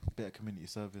 Click. Bit of community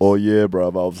service. Oh yeah,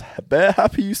 bruv. I was bare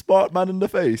happy you sparked man in the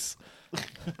face.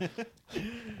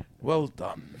 Well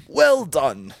done. Well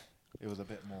done. It was a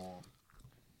bit more,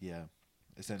 yeah,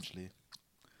 essentially.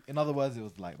 In other words, it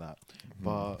was like that.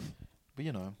 But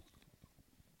you know,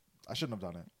 I shouldn't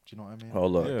have done it. Do you know what I mean? Oh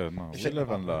look. Yeah, no. It We shouldn't live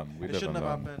have and happened. learn. We It live shouldn't and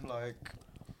have learn. happened. Like,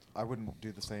 I wouldn't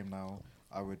do the same now.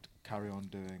 I would carry on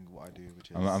doing what I do,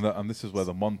 which is And this is where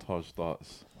the montage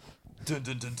starts. dun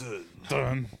dun dun dun.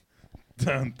 Dun,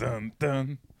 dun, dun,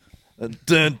 dun.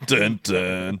 Dun, dun,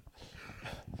 dun.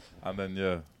 And then,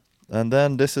 yeah. And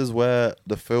then this is where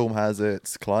the film has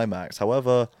its climax.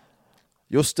 However,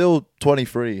 you're still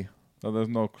 23. No, there's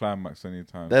no climax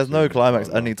anytime. There's no soon, climax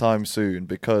brother. anytime soon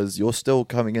because you're still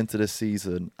coming into this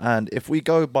season. And if we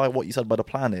go by what you said by the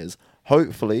plan is,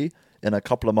 hopefully in a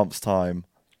couple of months' time,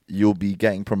 you'll be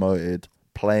getting promoted,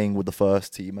 playing with the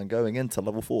first team and going into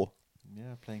level 4.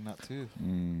 Yeah, playing that too.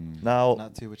 Now,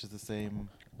 That too, which is the same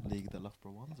league that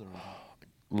Loughborough one's already.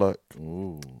 look,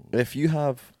 Ooh. if you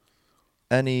have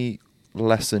any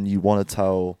lesson you want to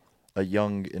tell a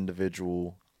young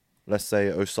individual, let's say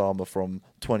Osama from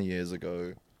 20 years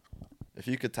ago, if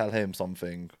you could tell him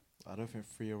something, I don't think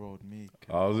 3-year-old me.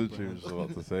 Can I was literally just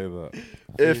comprehend. about to say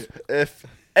that.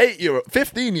 if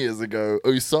 15 years ago,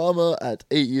 Osama at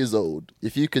 8 years old,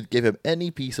 if you could give him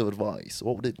any piece of advice,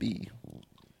 what would it be?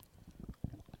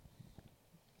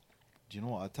 Do you know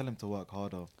what? I tell him to work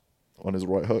harder. On his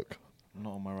right hook.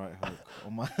 Not on my right hook.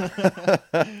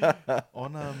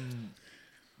 On my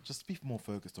just be more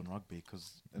focused on rugby.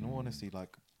 Because in all honesty,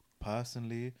 like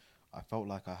personally, I felt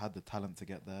like I had the talent to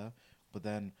get there, but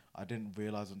then I didn't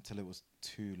realize until it was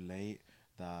too late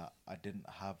that I didn't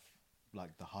have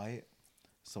like the height.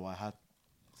 So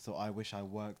I wish I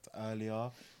worked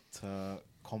earlier to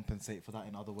compensate for that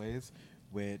in other ways,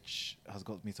 which has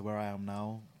got me to where I am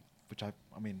now. Which I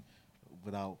mean,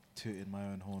 without tooting my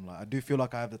own horn, like I do feel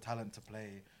like I have the talent to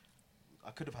play.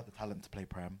 I could have had the talent to play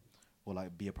Prem or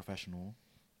like be a professional,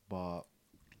 but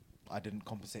I didn't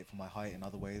compensate for my height in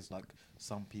other ways like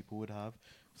some people would have.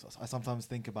 So I sometimes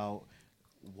think about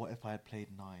what if I had played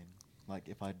 9, like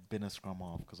if I'd been a scrum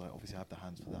half, because I obviously have the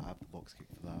hands for that, I have the box kick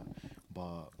for that,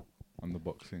 but And the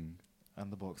boxing. and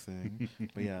the boxing,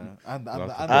 but yeah, and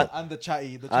the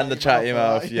chatty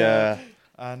mouth, yeah.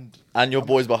 And your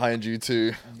boys behind you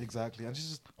too. exactly, and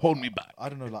just Hold me back. I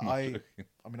don't know, like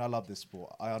I mean, I love this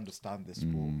sport. I understand this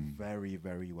sport very,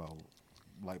 very well,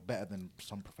 like better than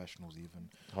some professionals even.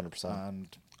 100%.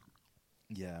 And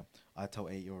yeah, I tell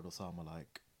 8-year-old Osama,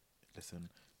 like, listen,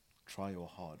 try your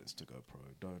hardest to go pro.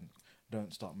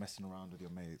 Don't start messing around with your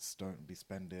mates. Don't be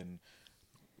spending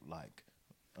like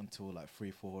until like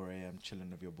 3-4 a.m. chilling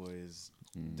with your boys,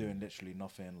 doing literally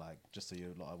nothing, like just so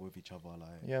you lot are with each other. Like,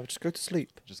 Yeah, just go to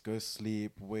sleep. just go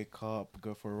sleep, wake up,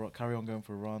 go for a run, carry on going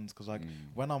for runs. Because like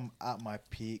when I'm at my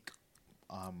peak,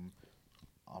 I'm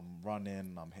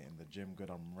running, I'm hitting the gym good,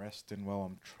 I'm resting well,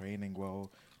 I'm training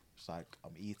well. It's like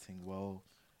I'm eating well,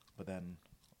 but then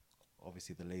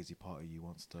obviously the lazy part of you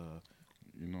wants to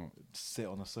sit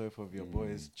on the sofa with your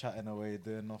boys, chatting away,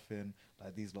 doing nothing.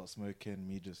 Like these lot smoking,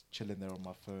 me just chilling there on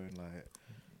my phone. Like,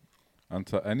 And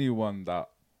to anyone that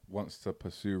wants to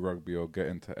pursue rugby or get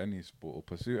into any sport or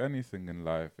pursue anything in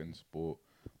life, in sport,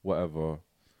 whatever,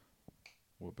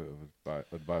 what bit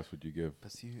of advice would you give?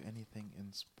 pursue anything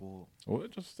in sport. Or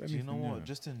just anything. Do you know what? yeah.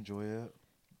 Just enjoy it.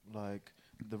 Like,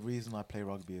 the reason I play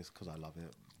rugby is because I love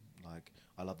it. Like,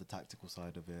 I love the tactical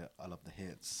side of it. I love the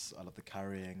hits. I love the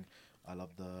carrying. I love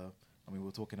the... I mean, we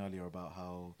were talking earlier about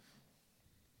how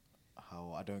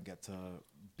I don't get to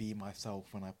be myself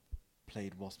when I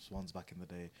played Wasps ones back in the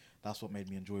day. That's what made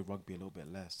me enjoy rugby a little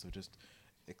bit less. So just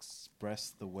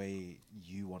express the way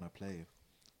you want to play,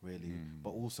 really. But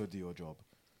also do your job.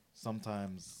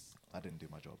 Sometimes I didn't do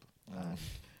my job.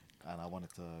 And I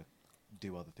wanted to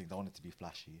do other things. I wanted to be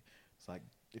flashy. It's like,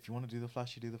 if you want to do the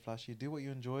flashy, do the flashy. Do what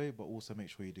you enjoy, but also make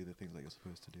sure you do the things that you're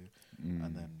supposed to do.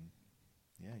 And then,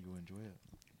 yeah, you'll enjoy it.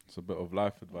 It's a bit of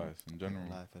life advice in general.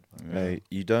 Life advice. Yeah. Mate,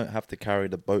 you don't have to carry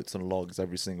the boats and logs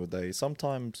every single day.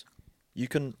 Sometimes you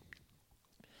can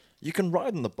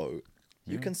ride on the boat.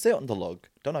 You can sit on the log.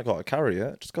 Don't I gotta carry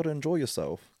it. Just gotta enjoy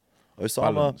yourself.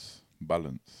 Osama,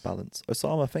 Balance.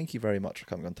 Osama, thank you very much for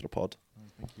coming onto the pod.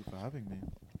 Thank you for having me.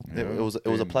 It was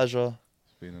a pleasure.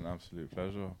 It's been an absolute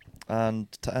pleasure. And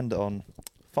to end it on,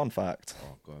 fun fact.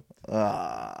 Oh God.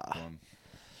 Ah, Go on.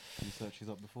 You searched these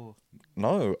up before.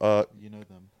 no. You know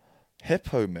them.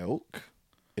 Hippo milk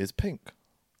is pink.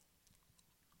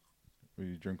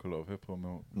 You drink a lot of hippo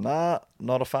milk. Nah,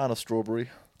 not a fan of strawberry.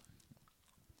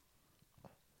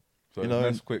 So You know,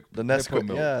 Nesquik, The hippo Nesquik,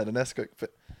 milk. yeah, the Nesquik.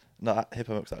 No,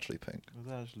 hippo milk's actually pink. Was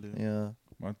that actually? Yeah,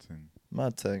 Mad thing.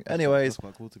 mad thing. That's Anyways,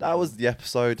 quite cool to be that fair. was the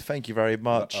episode. Thank you very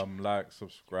much. Like,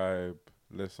 subscribe,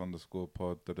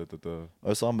 LIS_pod.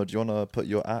 Ossama, do you want to put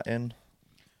your in?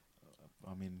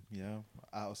 I mean, yeah,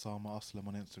 at Ossama Aslam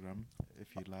on Instagram,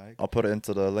 if you'd like. I'll put it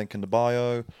into the link in the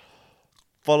bio.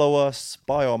 Follow us,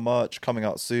 buy our merch coming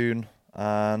out soon,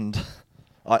 and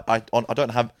I don't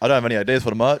have any ideas for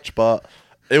the merch, but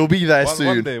it will be there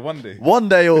soon. One day. One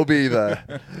day it will be there.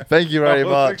 Thank you very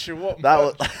much.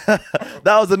 That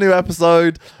That was a new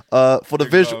episode for the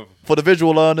Big love. for the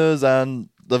visual learners and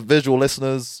the visual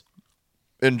listeners.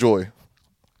 Enjoy.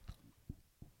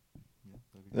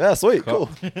 Yeah, sweet, Cut. cool.